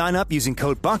 Simply sign up using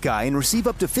code Buckeye and receive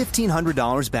up to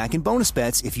 $1,500 back in bonus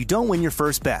bets if you don't win your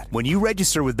first bet. When you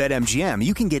register with BetMGM,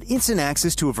 you can get instant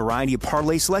access to a variety of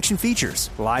parlay selection features,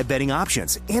 live betting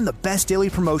options, and the best daily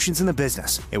promotions in the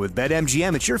business. And with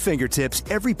BetMGM at your fingertips,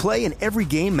 every play and every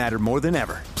game matter more than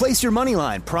ever. Place your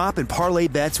moneyline, prop, and parlay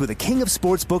bets with the king of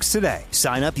sportsbooks today.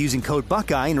 Sign up using code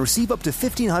Buckeye and receive up to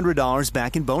 $1,500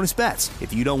 back in bonus bets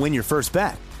if you don't win your first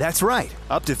bet. That's right,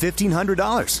 up to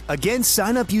 $1,500. Again,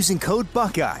 sign up using code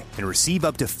Buckeye and receive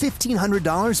up to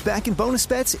 $1,500 back in bonus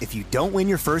bets if you don't win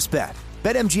your first bet.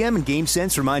 BetMGM and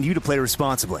GameSense remind you to play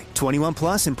responsibly. 21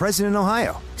 plus and present in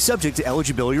Ohio. Subject to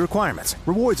eligibility requirements.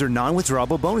 Rewards are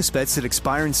non-withdrawable bonus bets that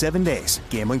expire in 7 days.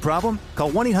 Gambling problem?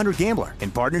 Call 1-800-GAMBLER in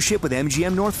partnership with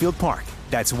MGM Northfield Park.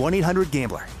 That's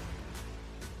 1-800-GAMBLER.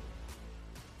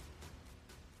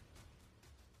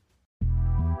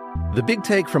 The Big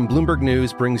Take from Bloomberg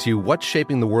News brings you what's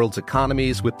shaping the world's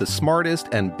economies with the smartest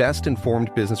and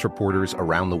best-informed business reporters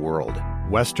around the world.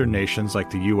 Western nations like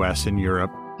the U.S. and Europe.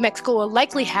 Mexico will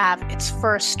likely have its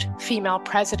first female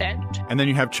president. And then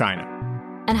you have China.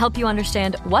 And help you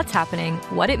understand what's happening,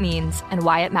 what it means, and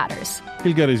why it matters.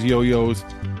 He'll get his yo-yos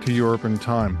to Europe in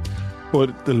time.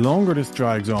 But the longer this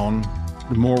drags on,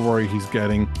 the more worry he's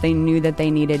getting. They knew that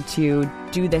they needed to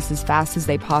do this as fast as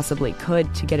they possibly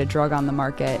could to get a drug on the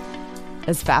market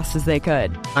as fast as they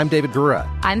could. I'm David Gura.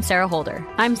 I'm Sarah Holder.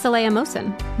 I'm Saleha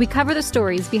Mohsin. We cover the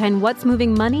stories behind what's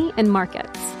moving money and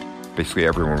markets. Basically,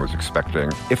 everyone was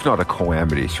expecting, if not a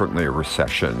calamity, certainly a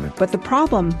recession. But the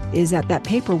problem is that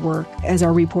paperwork, as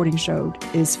our reporting showed,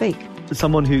 is fake. As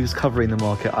someone who's covering the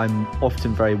market, I'm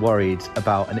often very worried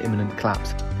about an imminent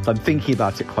collapse. So I'm thinking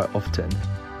about it quite often.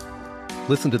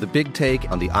 Listen to The Big Take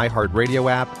on the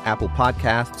iHeartRadio app, Apple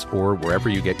Podcasts, or wherever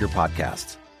you get your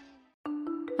podcasts.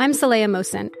 I'm Saleha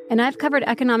Mohsin, and I've covered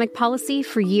economic policy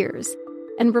for years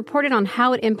and reported on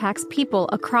how it impacts people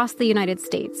across the United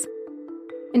States.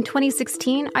 In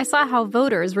 2016, I saw how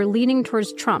voters were leaning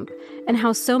towards Trump and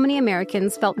how so many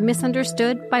Americans felt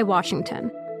misunderstood by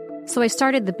Washington. So I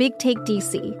started The Big Take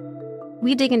DC.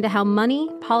 We dig into how money,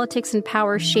 politics, and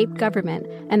power shape government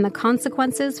and the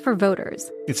consequences for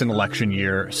voters. It's an election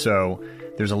year, so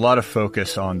there's a lot of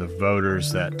focus on the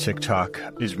voters that TikTok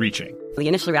is reaching. The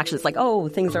initial reaction is like, oh,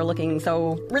 things are looking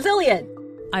so resilient.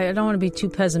 I don't want to be too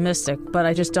pessimistic, but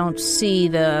I just don't see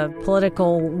the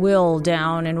political will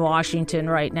down in Washington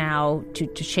right now to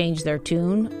change their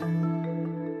tune.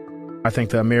 I think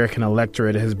the American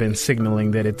electorate has been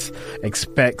signaling that it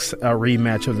expects a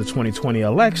rematch of the 2020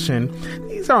 election.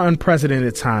 These are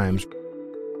unprecedented times.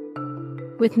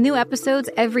 With new episodes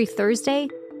every Thursday,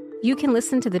 you can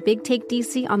listen to The Big Take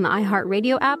DC on the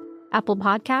iHeartRadio app, Apple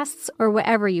Podcasts, or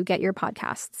wherever you get your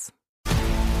podcasts.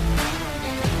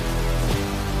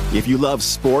 If you love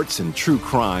sports and true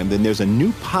crime, then there's a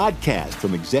new podcast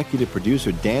from executive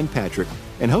producer Dan Patrick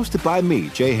and hosted by me,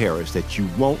 Jay Harris, that you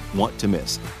won't want to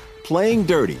miss. Playing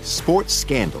Dirty: Sports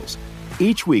Scandals.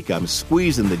 Each week, I'm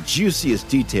squeezing the juiciest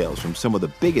details from some of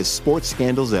the biggest sports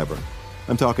scandals ever.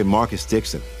 I'm talking Marcus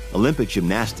Dixon, Olympic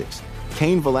gymnastics,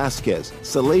 Cain Velasquez,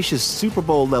 salacious Super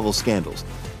Bowl-level scandals.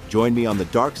 Join me on the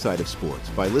dark side of sports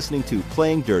by listening to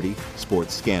Playing Dirty: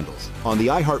 Sports Scandals on the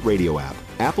iHeartRadio app,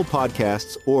 Apple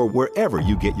Podcasts, or wherever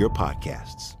you get your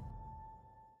podcasts.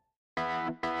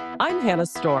 I'm Hannah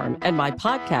Storm, and my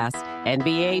podcast,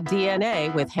 NBA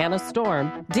DNA with Hannah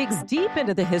Storm, digs deep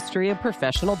into the history of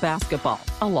professional basketball,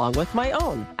 along with my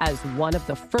own, as one of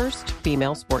the first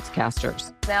female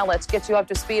sportscasters. Now let's get you up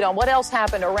to speed on what else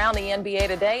happened around the NBA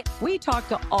today. We talked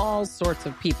to all sorts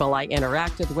of people I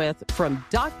interacted with, from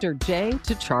Dr. J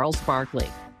to Charles Barkley,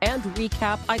 and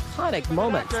recap iconic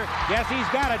moments. Yes, he's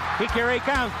got it. Here he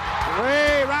comes.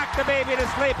 Way rock the baby to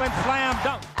sleep and slam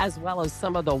dunk. As well as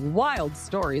some of the wild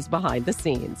stories behind the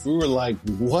scenes. We were like,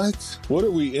 what? What are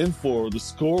we in for? The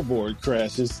scoreboard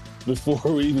crashes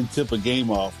before we even tip a game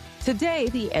off. Today,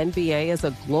 the NBA is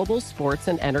a global sports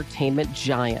and entertainment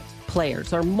giant.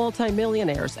 Players are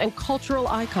multimillionaires and cultural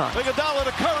icons. Iguodala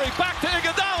to Curry, back to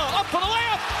Iguodala, up for the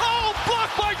layup. Oh,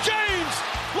 blocked by James.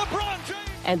 LeBron James.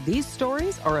 And these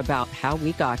stories are about how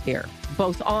we got here,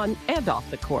 both on and off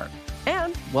the court.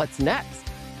 And what's next?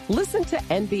 Listen to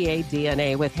NBA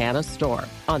DNA with Hannah Storm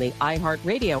on the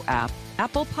iHeartRadio app,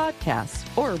 Apple Podcasts,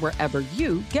 or wherever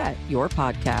you get your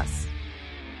podcasts.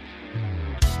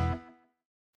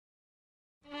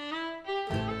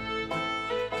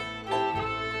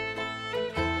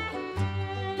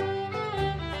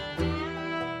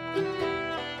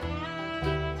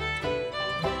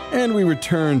 And we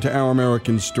return to Our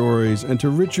American Stories and to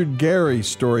Richard Gary's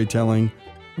storytelling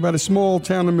about a small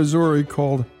town in Missouri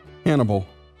called Hannibal.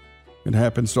 It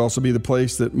happens to also be the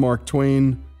place that Mark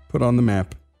Twain put on the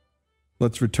map.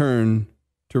 Let's return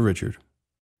to Richard.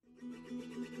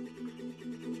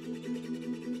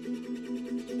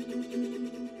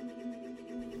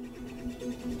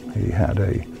 He had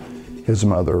his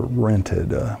mother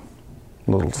rented a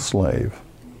little slave,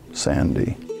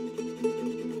 Sandy.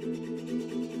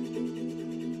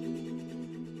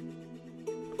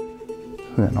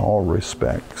 In all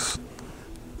respects,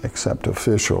 except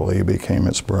officially, he became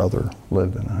his brother,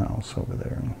 lived in a house over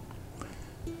there. And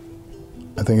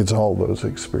I think it's all those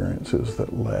experiences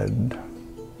that led,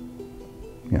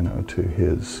 to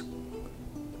his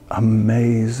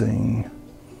amazing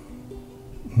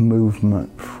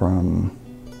movement from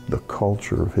the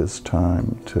culture of his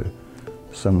time to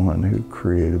someone who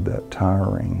created that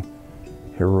towering,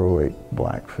 heroic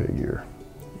black figure.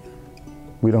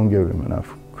 We don't give him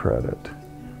enough credit.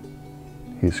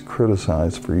 He's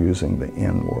criticized for using the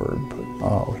N-word,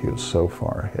 but he was so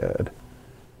far ahead.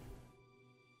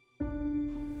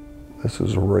 This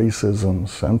is racism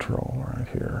central right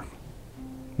here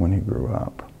when he grew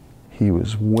up. He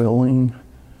was willing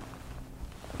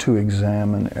to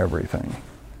examine everything.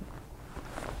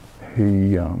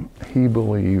 He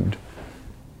believed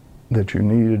that you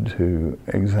needed to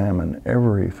examine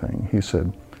everything. He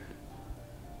said,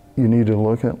 you need to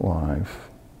look at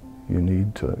life, you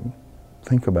need to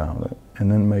think about it,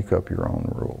 and then make up your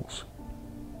own rules.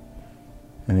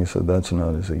 And he said, that's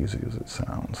not as easy as it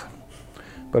sounds.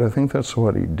 But I think that's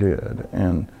what he did.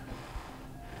 And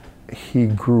he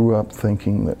grew up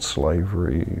thinking that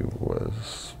slavery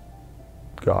was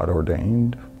God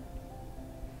ordained.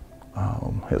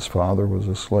 His father was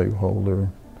a slaveholder.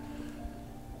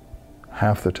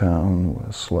 Half the town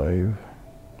was slave,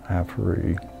 half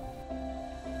free.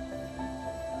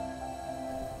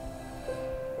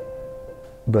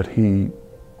 But he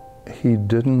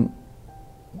didn't,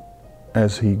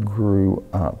 as he grew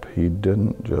up, he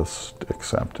didn't just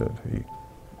accept it. He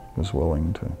was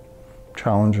willing to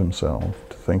challenge himself,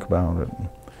 to think about it.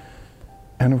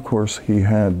 And of course, he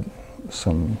had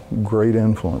some great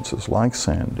influences like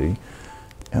Sandy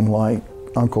and like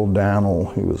Uncle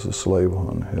Dan'l, who was a slave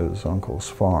on his uncle's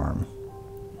farm,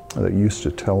 that used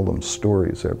to tell them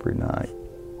stories every night.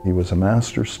 He was a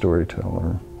master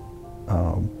storyteller,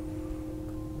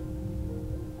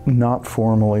 not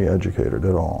formally educated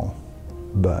at all,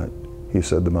 but he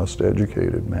said the most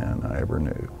educated man I ever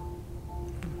knew.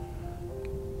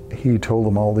 He told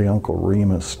them all the Uncle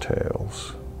Remus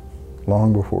tales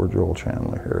long before Joel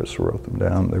Chandler Harris wrote them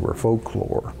down. They were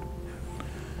folklore.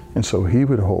 And so he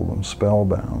would hold them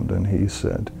spellbound, and he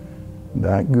said,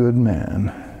 that good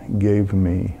man gave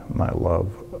me my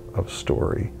love of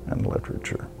story and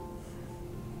literature.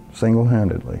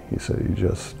 Single-handedly, he said, he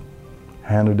just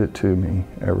handed it to me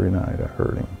every night I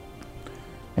heard him.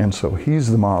 And so he's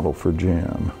the model for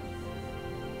Jim,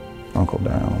 Uncle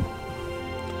Dan'l.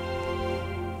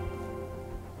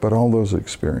 But all those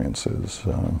experiences,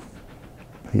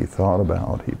 he thought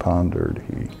about, he pondered,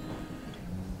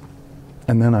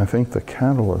 and then I think the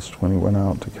catalyst when he went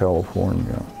out to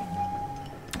California,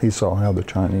 he saw how the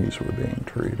Chinese were being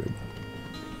treated,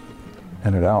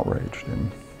 and it outraged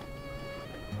him.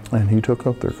 And he took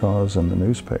up their cause in the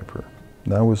newspaper.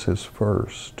 That was his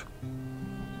first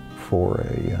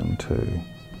foray into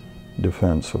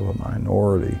defense of a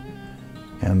minority.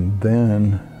 And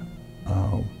then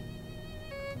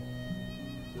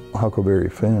Huckleberry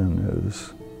Finn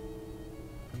is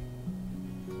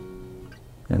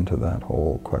into that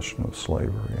whole question of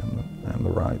slavery and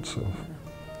the rights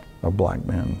of black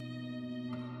men.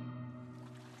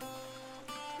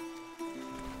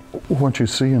 What you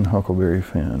see in Huckleberry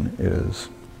Finn is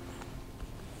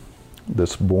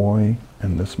this boy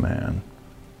and this man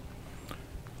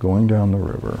going down the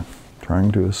river,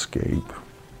 trying to escape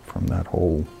from that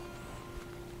whole,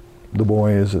 the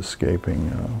boy is escaping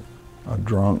a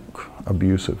drunk,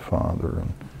 abusive father,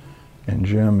 and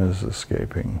Jim is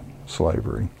escaping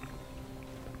slavery.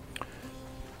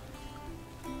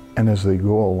 And as they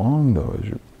go along, though, as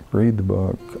you read the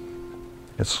book,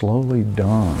 it slowly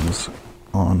dawns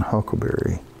on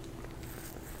Huckleberry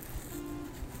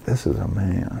this is a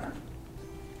man.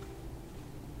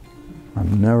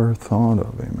 I've never thought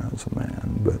of him as a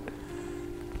man,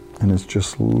 and it's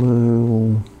just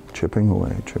little chipping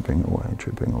away, chipping away,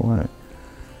 chipping away.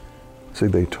 See,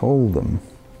 they told them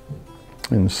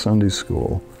in Sunday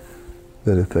school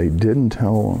that if they didn't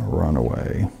tell on a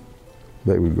runaway,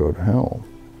 they would go to hell.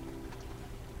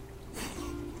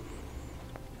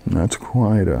 And that's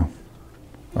quite a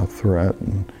threat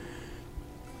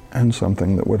and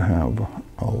something that would have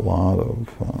a lot of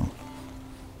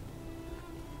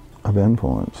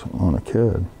influence on a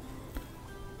kid.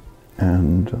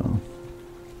 And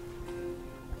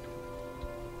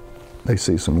they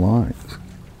see some lights.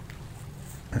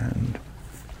 And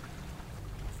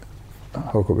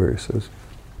Huckleberry says,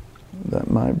 that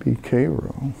might be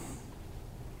Cairo.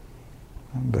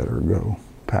 I better go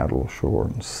paddle ashore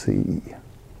and see.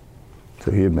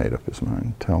 So he had made up his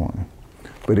mind to tell him.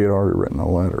 But he had already written a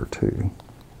letter too.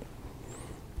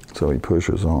 So he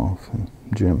pushes off and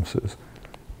Jim says,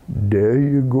 there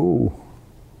you go,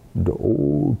 the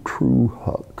old true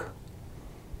Huck.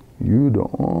 You the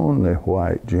only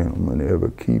white gentleman ever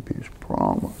keep his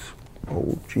promise,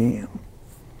 old Jim.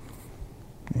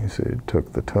 He said it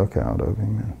took the tuck out of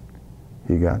him, and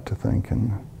he got to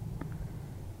thinking,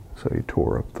 so he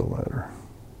tore up the letter.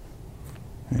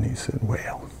 And he said,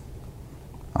 well,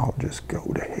 I'll just go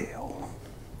to hell.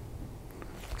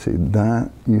 See,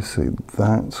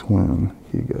 that's when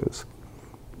he goes,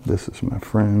 this is my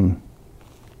friend,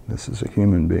 this is a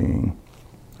human being,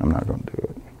 I'm not going to do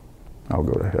it. I'll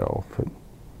go to hell, but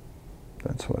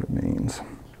that's what it means.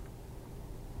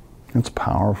 It's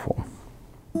powerful.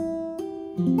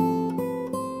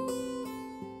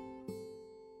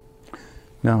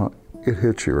 Now, it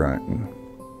hits you right, and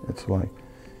it's like,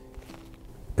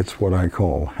 it's what I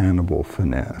call Hannibal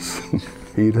finesse.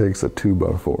 He takes a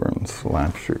 2x4 and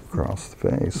slaps you across the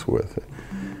face with it.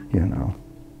 You know,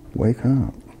 wake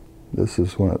up. This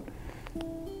is what,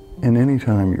 and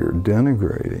anytime you're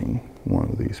denigrating one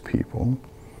of these people,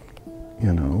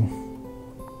 you know,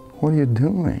 what are you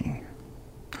doing?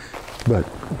 But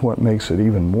what makes it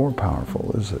even more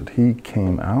powerful is that he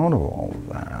came out of all of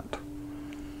that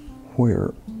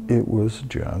where it was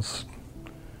just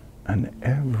an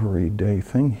everyday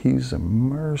thing. He's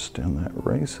immersed in that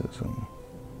racism.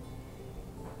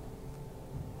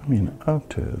 I mean, up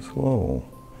to his little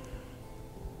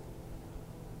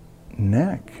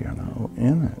neck, you know,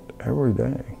 in it every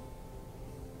day.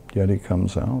 Yet he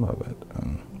comes out of it.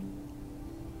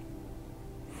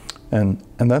 And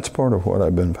that's part of what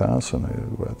I've been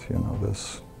fascinated with, you know,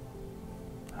 this,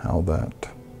 how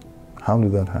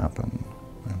did that happen,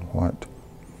 and what?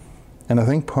 And I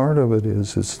think part of it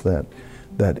is that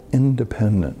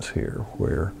independence here,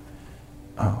 where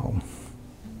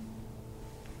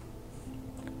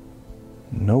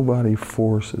nobody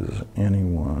forces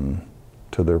anyone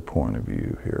to their point of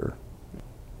view here.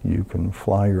 You can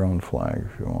fly your own flag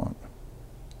if you want.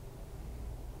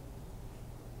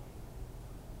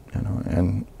 You know,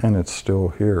 and it's still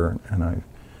here, and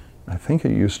I think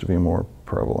it used to be more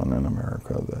prevalent in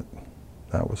America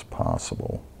that was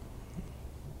possible.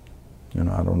 You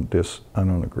know, I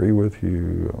don't agree with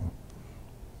you.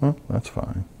 Well, that's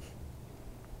fine.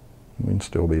 We can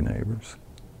still be neighbors.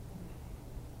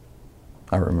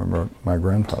 I remember my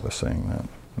grandfather saying that.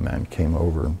 A man came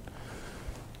over. And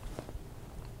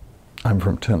I'm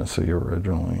from Tennessee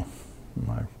originally.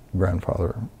 My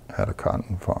grandfather had a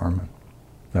cotton farm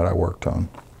that I worked on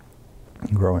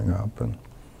growing up, and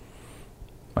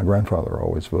my grandfather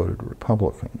always voted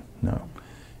Republican. Now,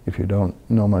 if you don't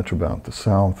know much about the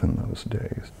South in those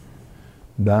days,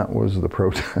 that was the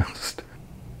protest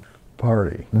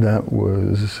party. That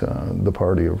was the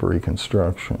party of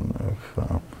Reconstruction,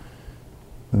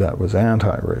 that was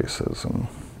anti-racism.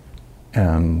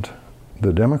 And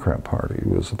the Democrat Party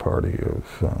was the party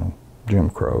of Jim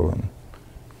Crow and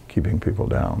keeping people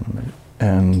down.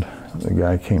 And the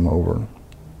guy came over.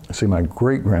 See, my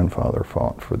great-grandfather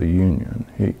fought for the Union.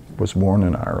 He was born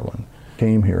in Ireland,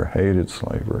 came here, hated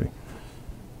slavery,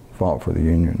 fought for the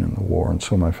Union in the war, and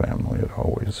so my family had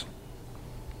always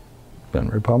been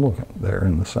Republican there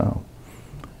in the South.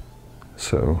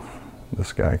 So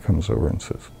this guy comes over and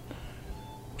says,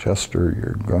 Chester,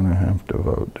 you're going to have to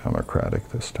vote Democratic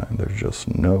this time. There's just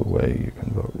no way you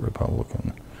can vote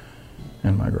Republican.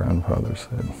 And my grandfather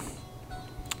said,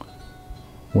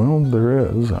 well, there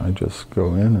is. I just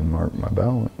go in and mark my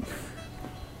ballot.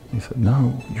 He said,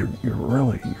 no, you're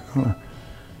gonna,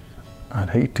 I'd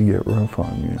hate to get rough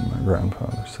on you. And my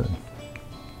grandfather said,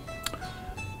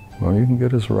 well, you can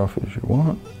get as rough as you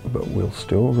want, but we'll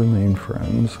still remain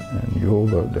friends, and you'll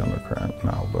vote Democrat and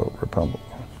I'll vote Republican.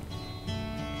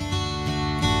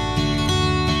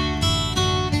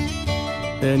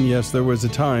 And yes, there was a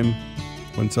time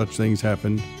when such things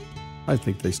happened. I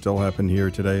think they still happen here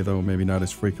today, though maybe not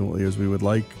as frequently as we would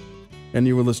like. And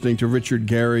you were listening to Richard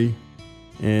Gary.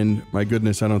 And my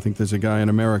goodness, I don't think there's a guy in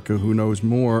America who knows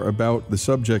more about the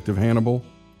subject of Hannibal,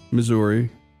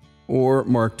 Missouri, or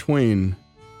Mark Twain.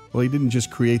 Well, he didn't just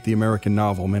create the American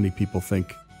novel. Many people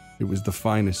think it was the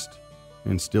finest,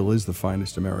 and still is the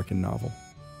finest American novel.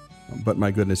 But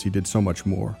my goodness, he did so much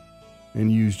more,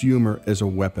 and used humor as a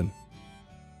weapon,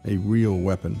 a real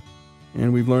weapon.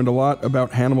 And we've learned a lot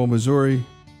about Hannibal, Missouri,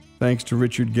 thanks to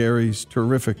Richard Gary's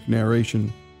terrific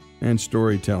narration and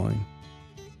storytelling.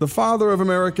 The father of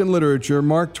American literature,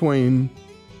 Mark Twain,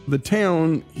 the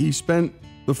town he spent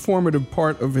the formative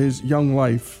part of his young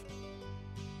life,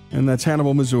 and that's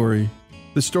Hannibal, Missouri,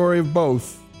 the story of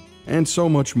both, and so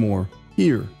much more,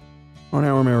 here on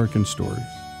Our American Stories.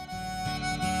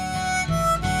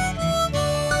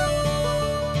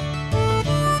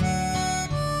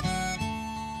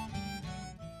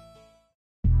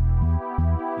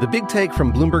 The Big Take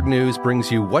from Bloomberg News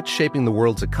brings you what's shaping the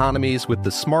world's economies with the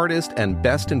smartest and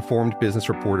best-informed business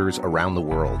reporters around the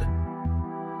world.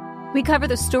 We cover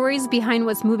the stories behind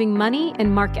what's moving money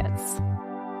and markets.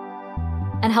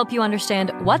 And help you understand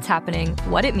what's happening,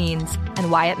 what it means, and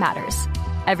why it matters.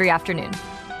 Every afternoon.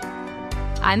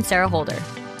 I'm Sarah Holder.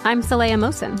 I'm Saleha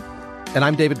Mohsin. And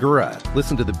I'm David Gura.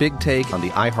 Listen to The Big Take on the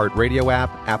iHeartRadio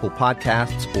app, Apple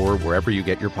Podcasts, or wherever you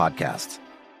get your podcasts.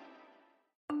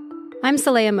 I'm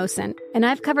Saleha Mohsin, and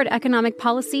I've covered economic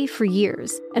policy for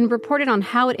years and reported on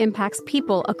how it impacts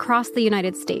people across the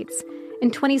United States. In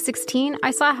 2016,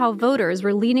 I saw how voters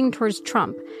were leaning towards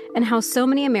Trump and how so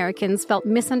many Americans felt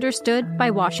misunderstood by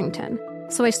Washington.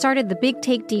 So I started The Big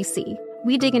Take DC.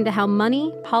 We dig into how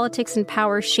money, politics, and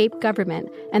power shape government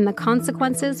and the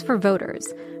consequences for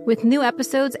voters. With new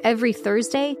episodes every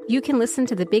Thursday, you can listen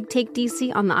to The Big Take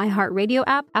DC on the iHeartRadio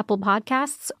app, Apple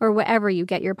Podcasts, or wherever you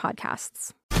get your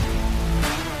podcasts.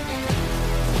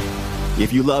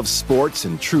 If you love sports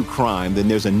and true crime, then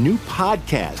there's a new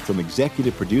podcast from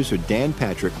executive producer Dan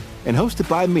Patrick and hosted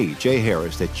by me, Jay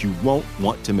Harris, that you won't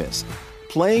want to miss.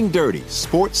 Playing Dirty: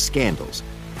 Sports Scandals.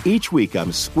 Each week,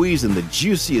 I'm squeezing the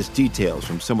juiciest details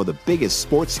from some of the biggest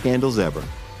sports scandals ever.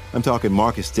 I'm talking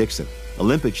Marcus Dixon,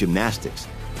 Olympic gymnastics,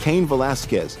 Cain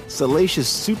Velasquez, salacious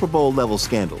Super Bowl-level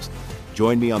scandals.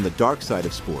 Join me on the dark side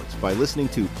of sports by listening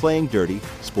to Playing Dirty: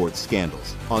 Sports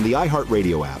Scandals on the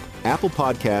iHeartRadio app, Apple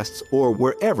Podcasts, or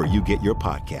wherever you get your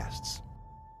podcasts.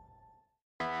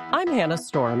 I'm Hannah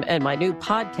Storm, and my new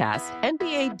podcast,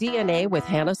 NBA DNA with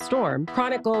Hannah Storm,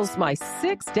 chronicles my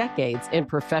 6 decades in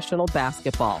professional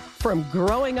basketball. From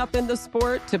growing up in the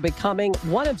sport to becoming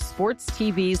one of sports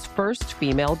TV's first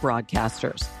female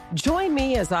broadcasters. Join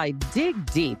me as I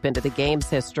dig deep into the game's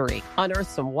history, unearth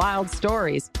some wild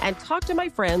stories, and talk to my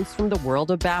friends from the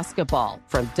world of basketball,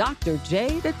 from Dr.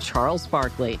 J to Charles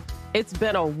Barkley. It's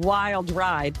been a wild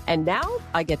ride, and now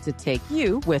I get to take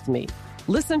you with me.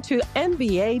 Listen to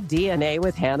NBA DNA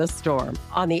with Hannah Storm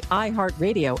on the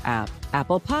iHeartRadio app,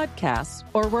 Apple Podcasts,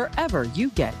 or wherever you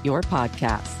get your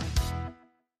podcasts.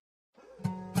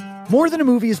 More Than a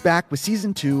Movie is back with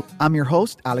Season 2. I'm your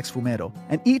host, Alex Fumero,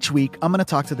 and each week I'm going to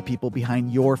talk to the people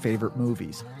behind your favorite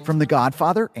movies. From The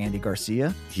Godfather, Andy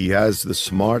Garcia. He has the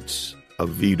smarts of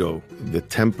Vito, the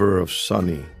temper of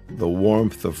Sonny, the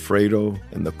warmth of Fredo,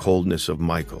 and the coldness of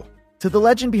Michael. To the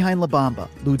legend behind La Bamba,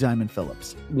 Lou Diamond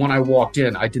Phillips. When I walked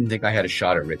in, I didn't think I had a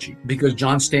shot at Richie because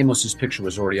John Stamos' picture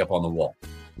was already up on the wall.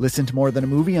 Listen to More Than a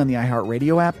Movie on the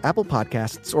iHeartRadio app, Apple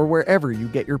Podcasts, or wherever you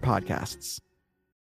get your podcasts.